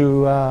weekend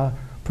to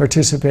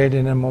participate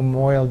in a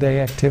Memorial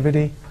Day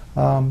activity.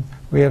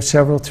 We have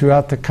several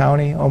throughout the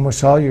county,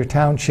 almost all your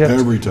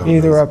townships.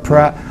 Either a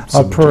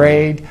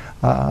parade,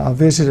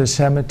 visit a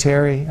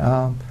cemetery,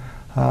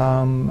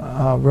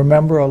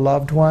 remember a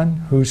loved one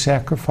who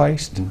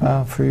sacrificed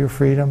for your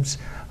freedoms.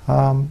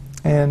 And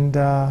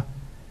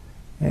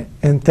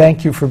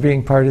thank you for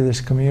being part of this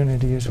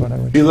community is what I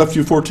would say. He left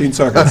you 14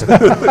 seconds.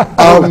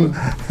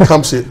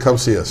 Come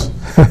see us.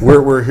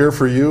 We're here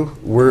for you.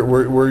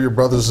 We're your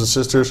brothers and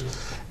sisters,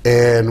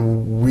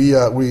 and we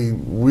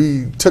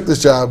took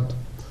this job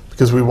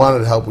because we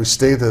wanted help. We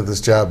stayed at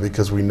this job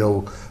because we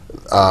know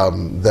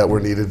that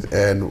we're needed,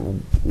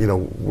 and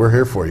we're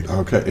here for you.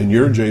 Okay, and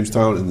you're in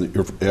Jamestown, and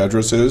your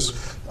address is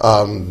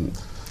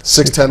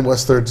 610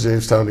 West 3rd,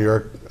 Jamestown, New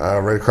York,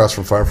 right across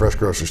from Farm Fresh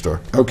Grocery Store.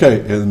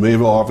 Okay, and the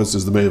Mayville office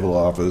is the Mayville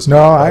office.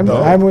 No,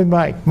 I'm with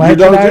Mike. Mike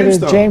and I are in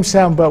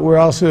Jamestown, but we're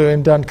also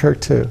in Dunkirk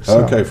too.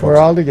 So okay, folks. We're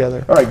all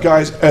together. All right,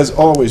 guys, as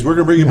always, we're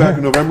going to bring you back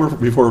in November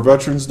before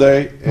Veterans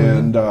Day,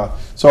 and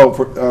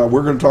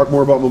we're going to talk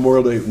more about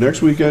Memorial Day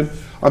next weekend.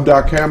 I'm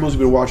Doc Hamels. You've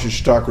been watching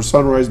Chautauqua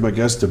Sunrise. My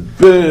guests have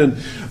been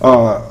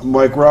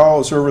Mike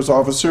Rauh, Service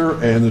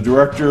Officer, and the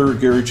Director,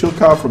 Gary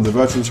Chilcott from the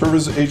Veteran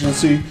Service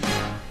Agency.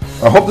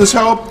 I hope this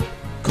helped.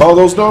 Call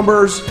those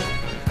numbers.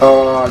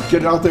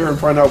 Get out there and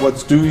find out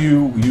what's due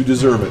you. You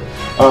deserve it.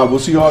 We'll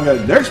see you all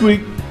again next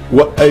week.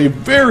 What a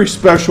very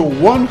special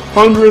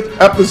 100th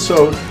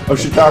episode of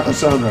Chautauqua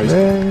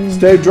Sunrise.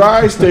 Stay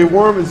dry, stay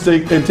warm, and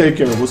take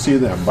care. We'll see you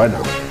then. Bye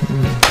now.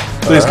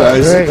 Thanks,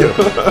 guys.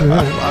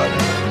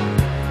 Great.